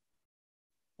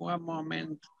 One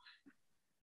moment.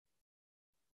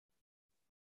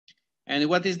 And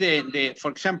what is the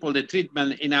for example, the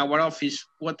treatment in our office,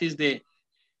 what is the,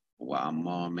 one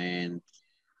moment,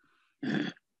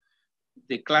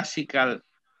 the classical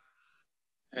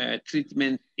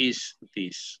treatment is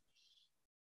this.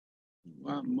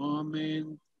 One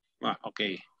moment. Well,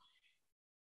 okay.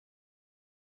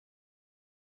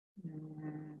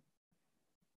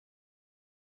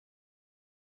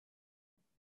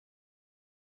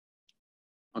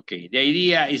 Okay, the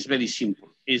idea is very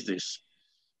simple, is this.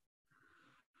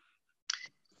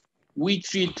 We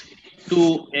treat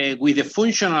with a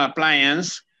functional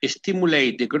appliance,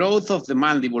 stimulate the growth of the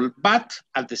mandible, but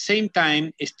at the same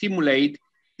time, stimulate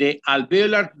the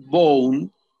alveolar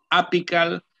bone,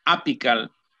 apical,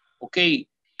 okay,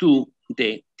 to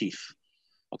the teeth.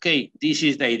 Okay, this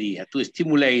is the idea, to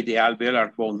stimulate the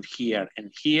alveolar bone here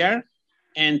and here,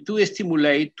 and to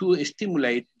stimulate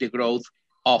the growth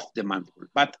of the mandible.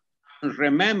 But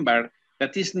remember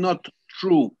that is not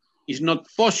true. It's not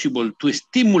possible to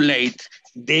stimulate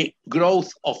the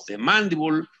growth of the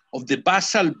mandible, of the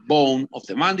basal bone of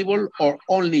the mandible, or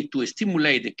only to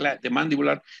stimulate the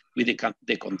mandibular with the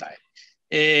condyle.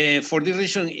 For this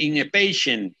reason, in a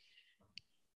patient,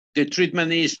 the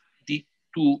treatment is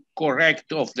to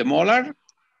correct of the molar.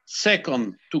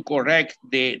 Second, to correct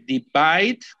the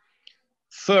bite.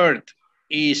 Third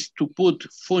is to put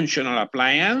functional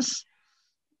appliance.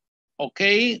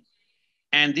 Okay,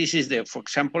 and this is the, for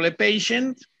example, a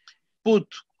patient.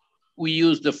 We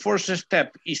use the first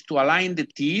step is to align the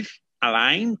teeth,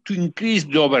 to increase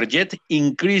the overjet,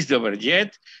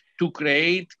 to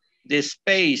create the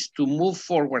space to move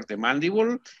forward the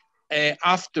mandible.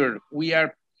 After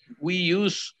we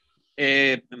use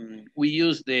the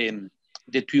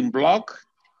twin block,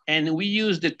 and we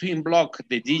use the twin block,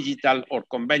 the digital or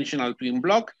conventional twin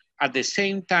block, at the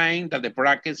same time that the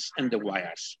brackets and the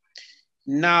wires.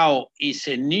 Now is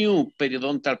a new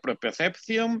periodontal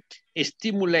proprioception,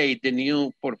 stimulate the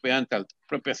new periodontal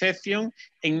proprioception,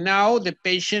 and now the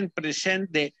patient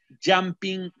present the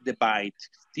jumping the bite.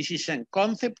 This is a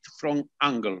concept from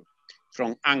angle.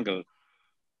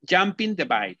 Jumping the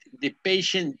bite. The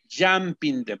patient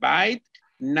jumping the bite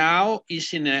now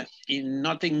is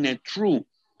not in a true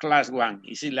class 1.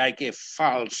 It's like a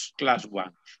false class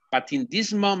 1. But in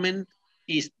this moment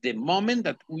is the moment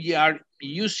that we are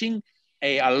using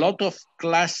a lot of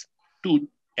class 2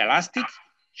 elastic,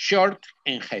 short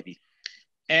and heavy.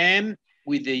 And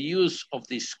with the use of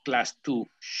this class 2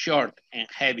 short and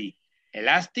heavy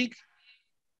elastic,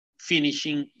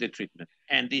 finishing the treatment.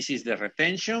 And this is the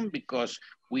retention, because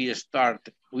we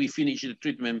finish the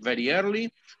treatment very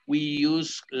early. We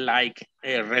use like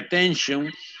a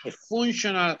retention, a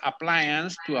functional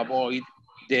appliance to avoid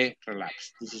the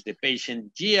relapse. This is the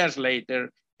patient years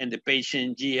later, and the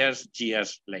patient years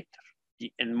later,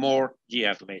 and more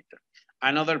years later.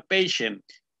 Another patient,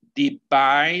 the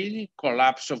bite,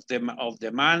 collapse of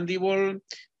the mandible,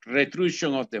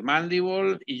 retrusion of the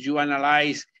mandible. If you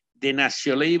analyze the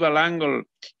nasolabial angle,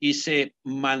 is a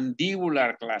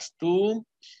mandibular class 2.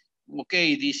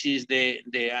 Okay, this is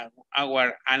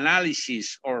our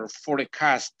analysis or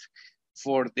forecast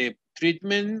for the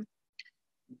treatment.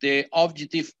 The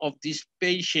objective of this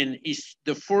patient is,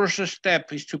 the first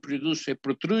step is to produce a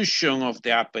protrusion of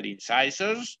the upper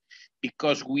incisors.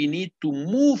 because we need to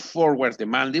move forward the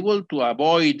mandible to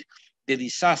avoid the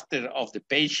disaster of the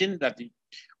patient that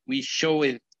we show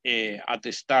it at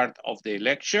the start of the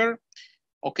lecture.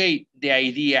 Okay, the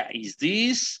idea is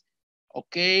this.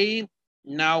 Okay,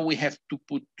 now we have to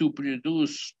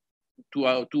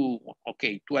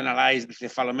analyze the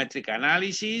cephalometric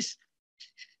analysis,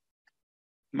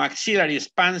 maxillary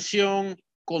expansion,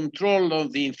 control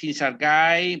of the incisal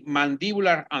guide,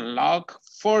 mandibular unlock,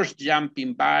 first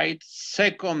jumping bite,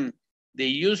 second, the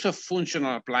use of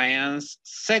functional appliance,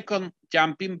 second,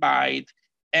 jumping bite,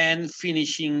 and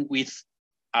finishing with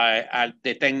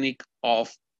the technique of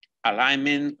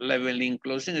alignment, leveling,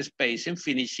 closing space, and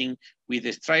finishing with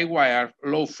the straight wire,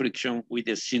 low friction with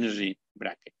the synergy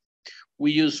bracket.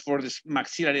 We use for the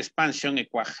maxillary expansion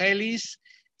equihelix,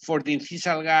 for the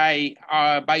incisal guide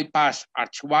bypass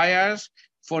arch wires,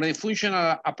 for the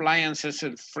functional appliances,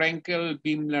 Frenkel,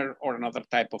 Bimler, or another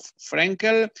type of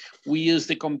Frenkel. We use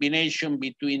the combination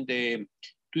between the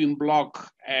twin block,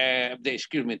 the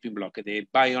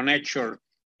bionature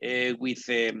with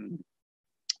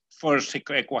first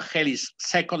equihelix,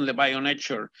 second the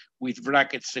bionature with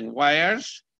brackets and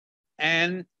wires.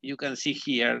 And you can see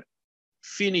here,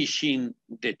 finishing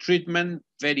the treatment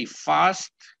very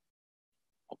fast,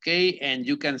 okay? And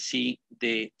you can see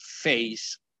the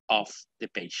face of the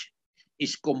patient.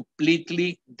 It's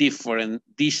completely different,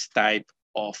 this type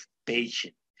of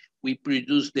patient. We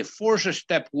produced, the first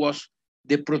step was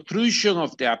the protrusion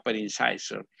of the upper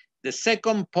incisor. The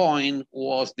second point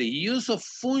was the use of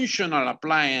functional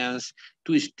appliance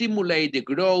to stimulate the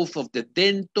growth of the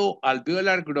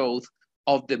dental-alveolar growth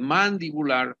of the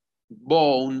mandibular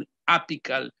bone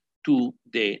apical to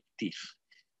the teeth.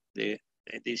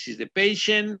 This is the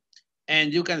patient,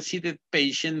 and you can see the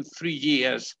patient 3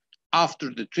 years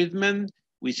after the treatment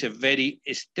with a very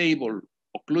stable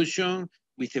occlusion,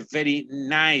 with a very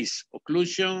nice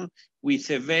occlusion, with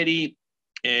a very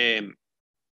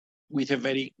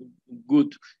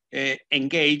good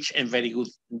engaged and very good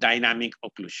dynamic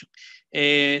occlusion.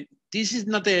 This is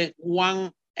not a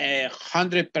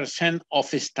 100% of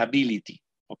stability,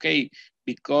 okay?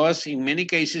 Because in many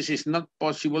cases it's not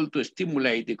possible to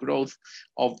stimulate the growth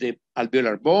of the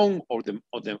alveolar bone or the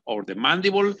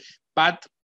mandible, but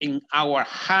in our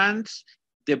hands,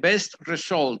 the best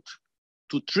result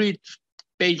to treat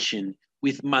patient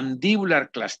with mandibular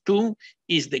class 2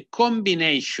 is the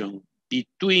combination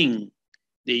between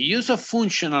the use of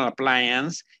functional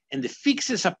appliance and the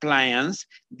fixed appliance.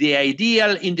 The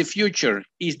ideal in the future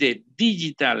is the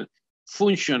digital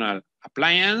functional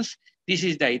appliance. This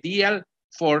is the ideal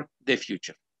for the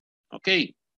future,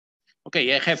 okay?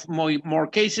 Okay, I have more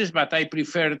cases, but I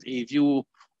prefer if you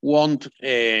want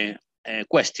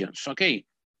questions, okay?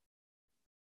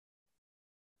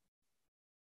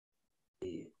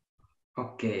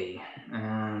 Okay,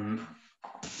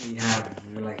 we have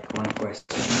like one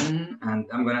question, and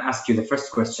I'm going to ask you the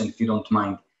first question if you don't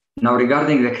mind. Now,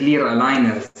 regarding the clear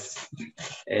aligners,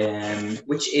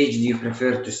 which age do you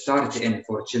prefer to start in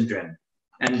for children?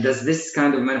 And does this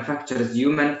kind of manufacture, do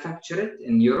you manufacture it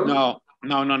in Europe? No,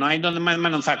 I don't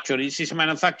manufacture. This is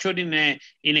manufactured in a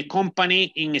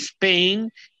company in Spain,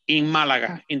 in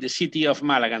Malaga, in the city of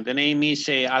Malaga. The name is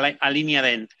Alinea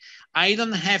Dent. I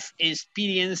don't have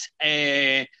experience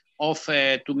to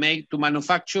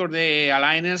manufacture the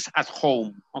aligners at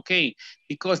home, okay?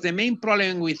 Because the main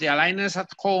problem with the aligners at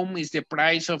home is the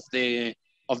price of the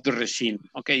resin,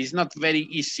 okay? It's not very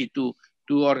easy to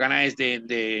organize the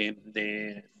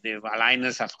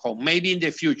aligners at home. Maybe in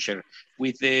the future,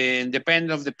 with the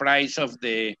depend of the price of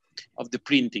the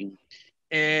printing.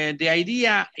 The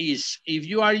idea is, if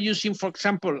you are using, for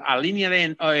example,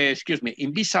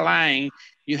 Invisalign,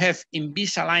 you have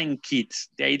Invisalign kits.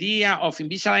 The idea of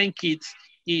Invisalign kits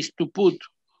is to put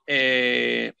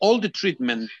all the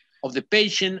treatment of the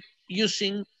patient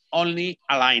using only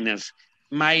aligners.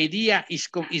 My idea is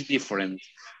different.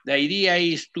 The idea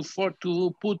is to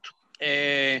put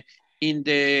in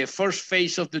the first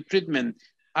phase of the treatment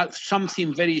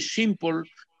something very simple,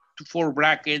 4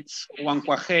 brackets, 1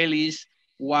 coahelix,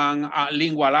 1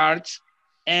 lingual arch,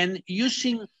 and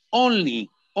using only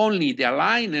the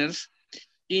aligners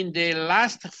in the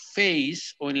last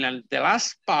phase or in the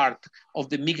last part of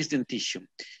the mixed dentition.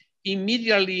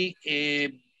 Immediately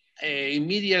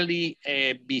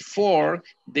before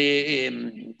the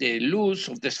loss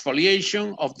of the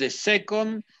exfoliation of the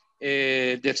second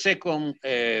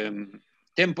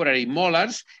temporary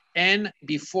molars, and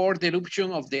before the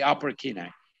eruption of the upper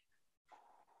canine.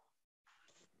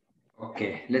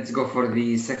 Okay, let's go for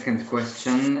the second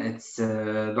question. It's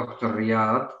Dr.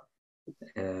 Riyad.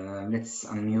 Let's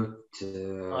unmute.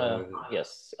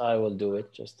 Yes, I will do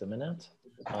it. Just a minute.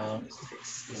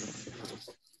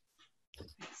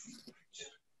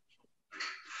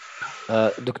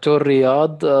 دكتور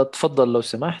رياض تفضل لو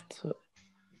سمحت.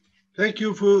 Thank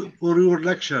you for your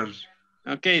lectures.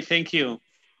 Okay, thank you.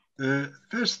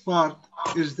 First part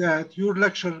is that your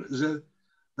lecture,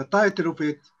 the title of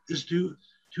it is to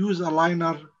use a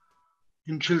liner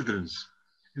in children's,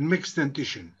 in mixed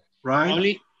dentition, right?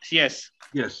 Only, yes.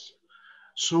 Yes.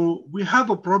 So we have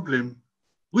a problem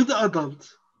with the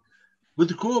adults, with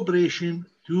the cooperation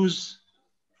to use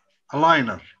a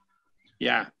liner.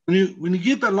 Yeah. When you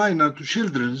give a liner to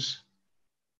children's,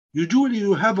 usually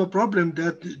you have a problem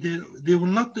that they will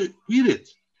not wear it.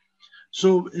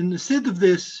 So instead of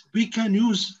this, we can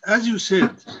use, as you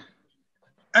said,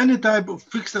 any type of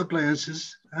fixed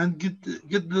appliances and get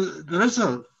the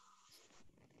result.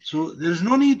 So there's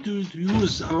no need to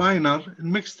use a liner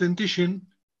in mixed dentition,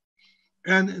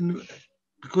 and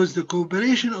because the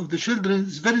cooperation of the children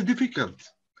is very difficult.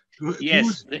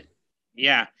 Yes.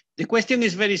 The question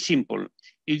is very simple.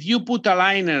 If you put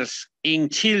aligners in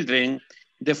children,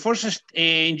 the first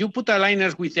you put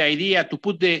aligners with the idea to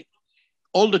put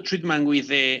all the treatment with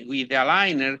the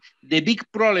aligner. The big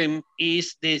problem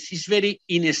is this is very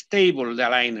unstable, the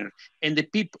aligner, and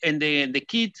the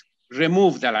kids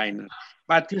remove the aligner.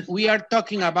 But we are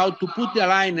talking about to put the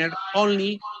aligner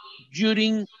only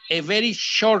during a very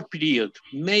short period,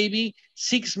 maybe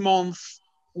 6 months,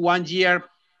 1 year,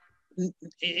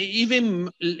 even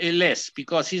less,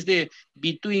 because it's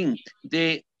between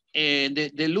the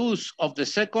loss of the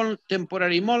second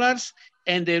temporary molars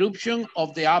and the eruption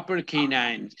of the upper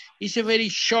canines. It's a very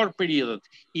short period.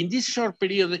 In this short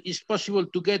period, it's possible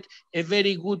to get a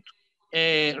very good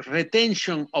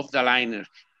retention of the aligner.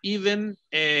 Even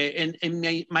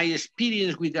in my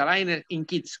experience with the aligner in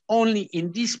kids only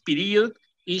in this period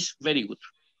is very good.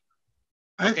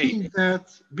 I think that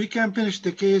we can finish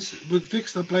the case with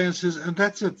fixed appliances, and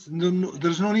that's it.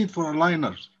 There's no need for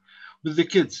aligners with the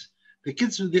kids. The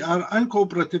kids, they are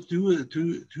uncooperative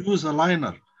to use a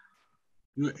liner.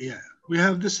 We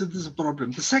have this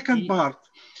problem. The second part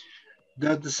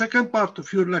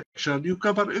of your lecture, you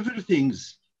cover everything.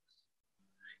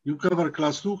 You cover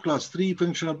class 2, class 3,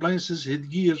 functional appliances,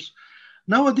 headgears.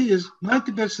 Nowadays,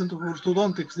 90% of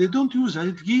orthodontics, they don't use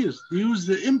headgears. They use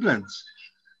the implants,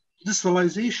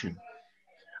 distalization.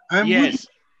 Yes.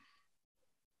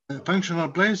 Functional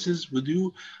appliances with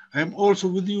you. I'm also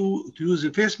with you to use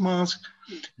a face mask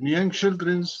in young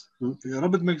children's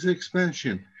rapid maxillary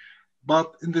expansion.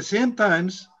 But in the same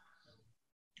times,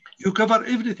 you cover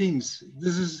everything.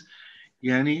 This is,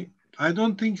 I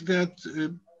don't think that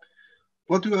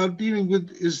what you are dealing with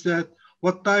is that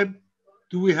what type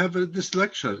do we have at this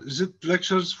lecture? Is it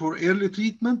lectures for early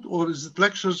treatment or is it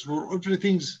lectures for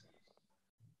everything?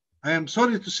 I am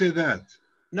sorry to say that.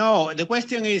 No, the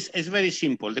question is very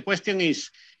simple. The question is,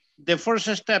 the first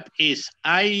step is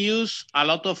I use a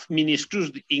lot of mini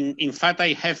screws. In fact,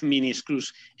 I have mini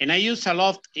screws, and I use a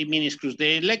lot of mini screws.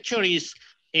 The lecture is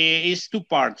 2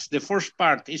 parts. The first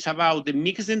part is about the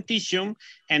mixed dentition,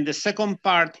 and the second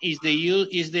part is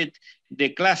the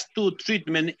class 2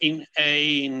 treatment in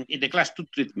the class 2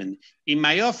 treatment. In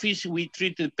my office, we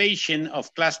treat the patient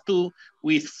of class 2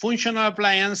 with functional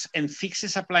appliance and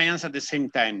fixed appliance at the same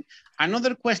time.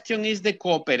 Another question is the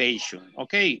cooperation.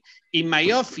 Okay, in my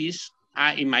office,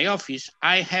 I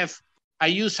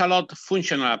use a lot of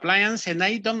functional appliance, and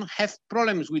I don't have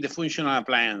problems with the functional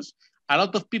appliance. A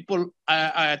lot of people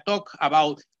talk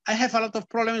about, I have a lot of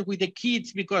problems with the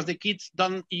kids because the kids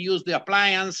don't use the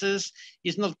appliances.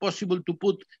 It's not possible to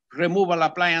put removable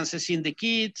appliances in the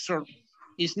kids, or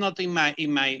it's not in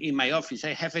my office.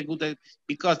 I have a good,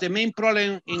 because the main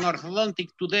problem in orthodontic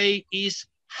today is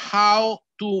how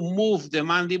to move the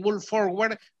mandible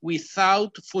forward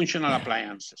without functional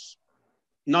appliances.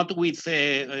 Not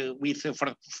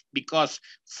because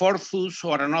Forthus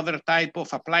or another type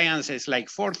of appliances like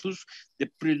Forthus, they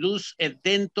produce a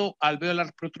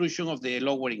dento-alveolar protrusion of the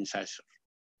lower incisor.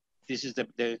 This is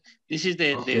the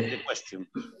question.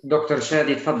 دكتور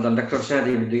شادي تفضل. دكتور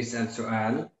شادي بده يسأل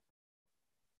سؤال.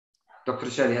 دكتور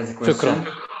شادي has a question. شكرا.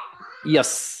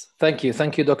 Yes. Thank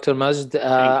you, Dr. Majd,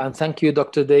 and thank you,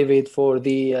 Dr. David, for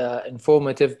the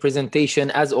informative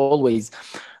presentation, as always.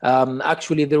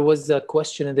 Actually, there was a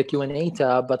question in the Q&A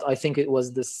tab, but I think it was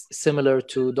similar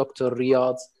to Dr.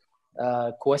 Riyad's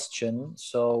question,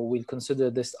 so we'll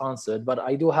consider this answered. But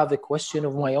I do have a question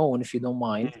of my own, if you don't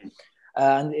mind,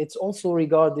 and it's also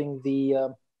regarding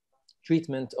the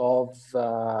treatment of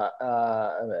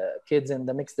kids in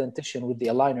the mixed dentition with the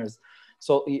aligners.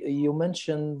 So you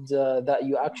mentioned that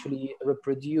you actually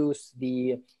reproduce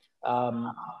the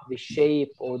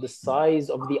shape or the size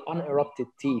of the unerupted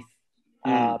teeth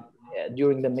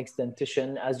during the mixed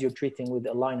dentition as you're treating with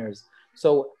aligners. So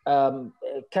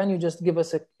can you just give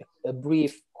us a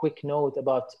brief, quick note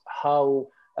about how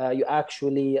you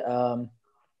actually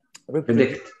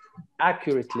predict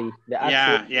accurately the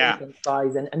actual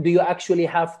size, and do you actually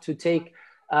have to take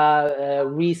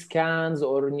rescans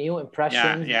or new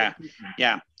impressions?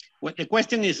 Well, the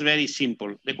question is very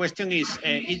simple. The question is,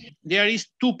 there is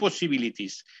two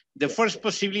possibilities. The first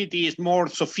possibility is more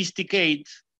sophisticated,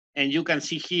 and you can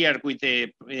see here with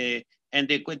the and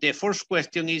the first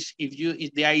question is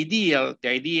if the ideal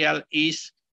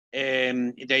is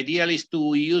to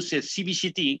use a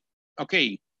CBCT.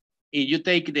 Okay, you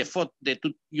take the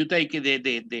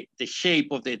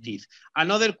shape of the teeth.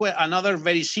 Another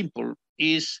very simple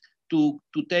is to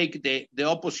take the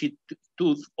opposite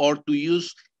tooth, or to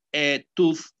use a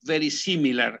tooth very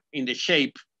similar in the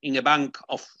shape in a bank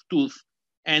of tooth,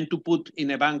 and to put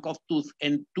in a bank of tooth,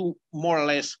 and to more or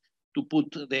less to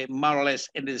put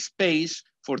in the space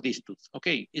for this tooth.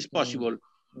 Okay, it's possible.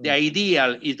 The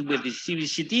ideal is with the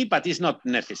CBCT, but it's not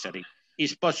necessary.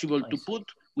 It's possible to put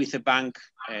with a bank.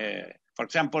 For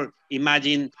example,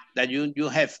 imagine that you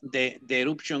have the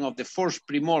eruption of the first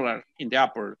premolar in the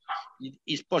upper.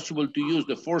 It's possible to use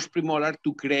the first premolar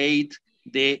to create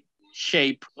the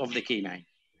shape of the canine.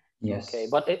 Yes. Okay,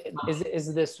 but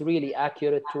is this really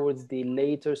accurate towards the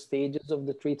later stages of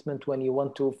the treatment when you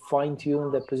want to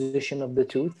fine-tune the position of the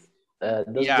tooth?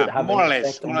 More or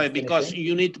less, because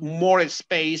you need more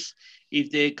space. If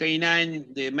the canine,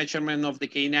 the measurement of the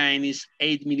canine is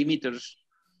 8 millimeters,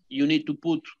 you need to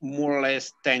put more or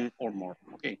less 10 or more.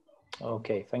 Okay.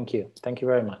 Okay, thank you. Thank you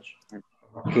very much.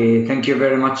 Okay, thank you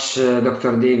very much,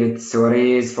 Dr. David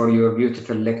Suarez, for your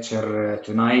beautiful lecture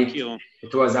tonight. Thank you.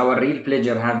 It was our real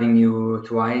pleasure having you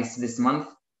twice this month.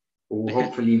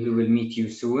 Hopefully we will meet you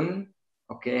soon.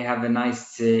 Okay, have a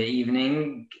nice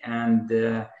evening. And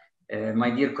my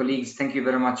dear colleagues, thank you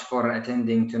very much for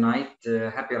attending tonight.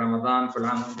 Happy Ramadan. كل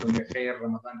عام وانتم بخير.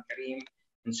 رمضان كريم.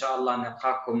 إن شاء الله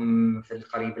نلقاكم في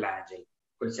القريب العاجل.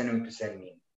 كل سنة وانتم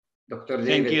سالمين. Dr.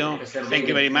 David, thank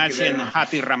you very much, and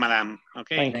happy Ramadan.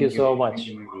 Okay. Thank you so much.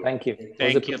 Thank you.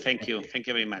 Thank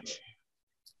you very much.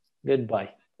 Goodbye.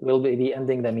 We'll be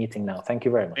ending the meeting now. Thank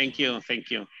you very much. Thank you. Thank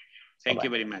you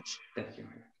very much. Thank you.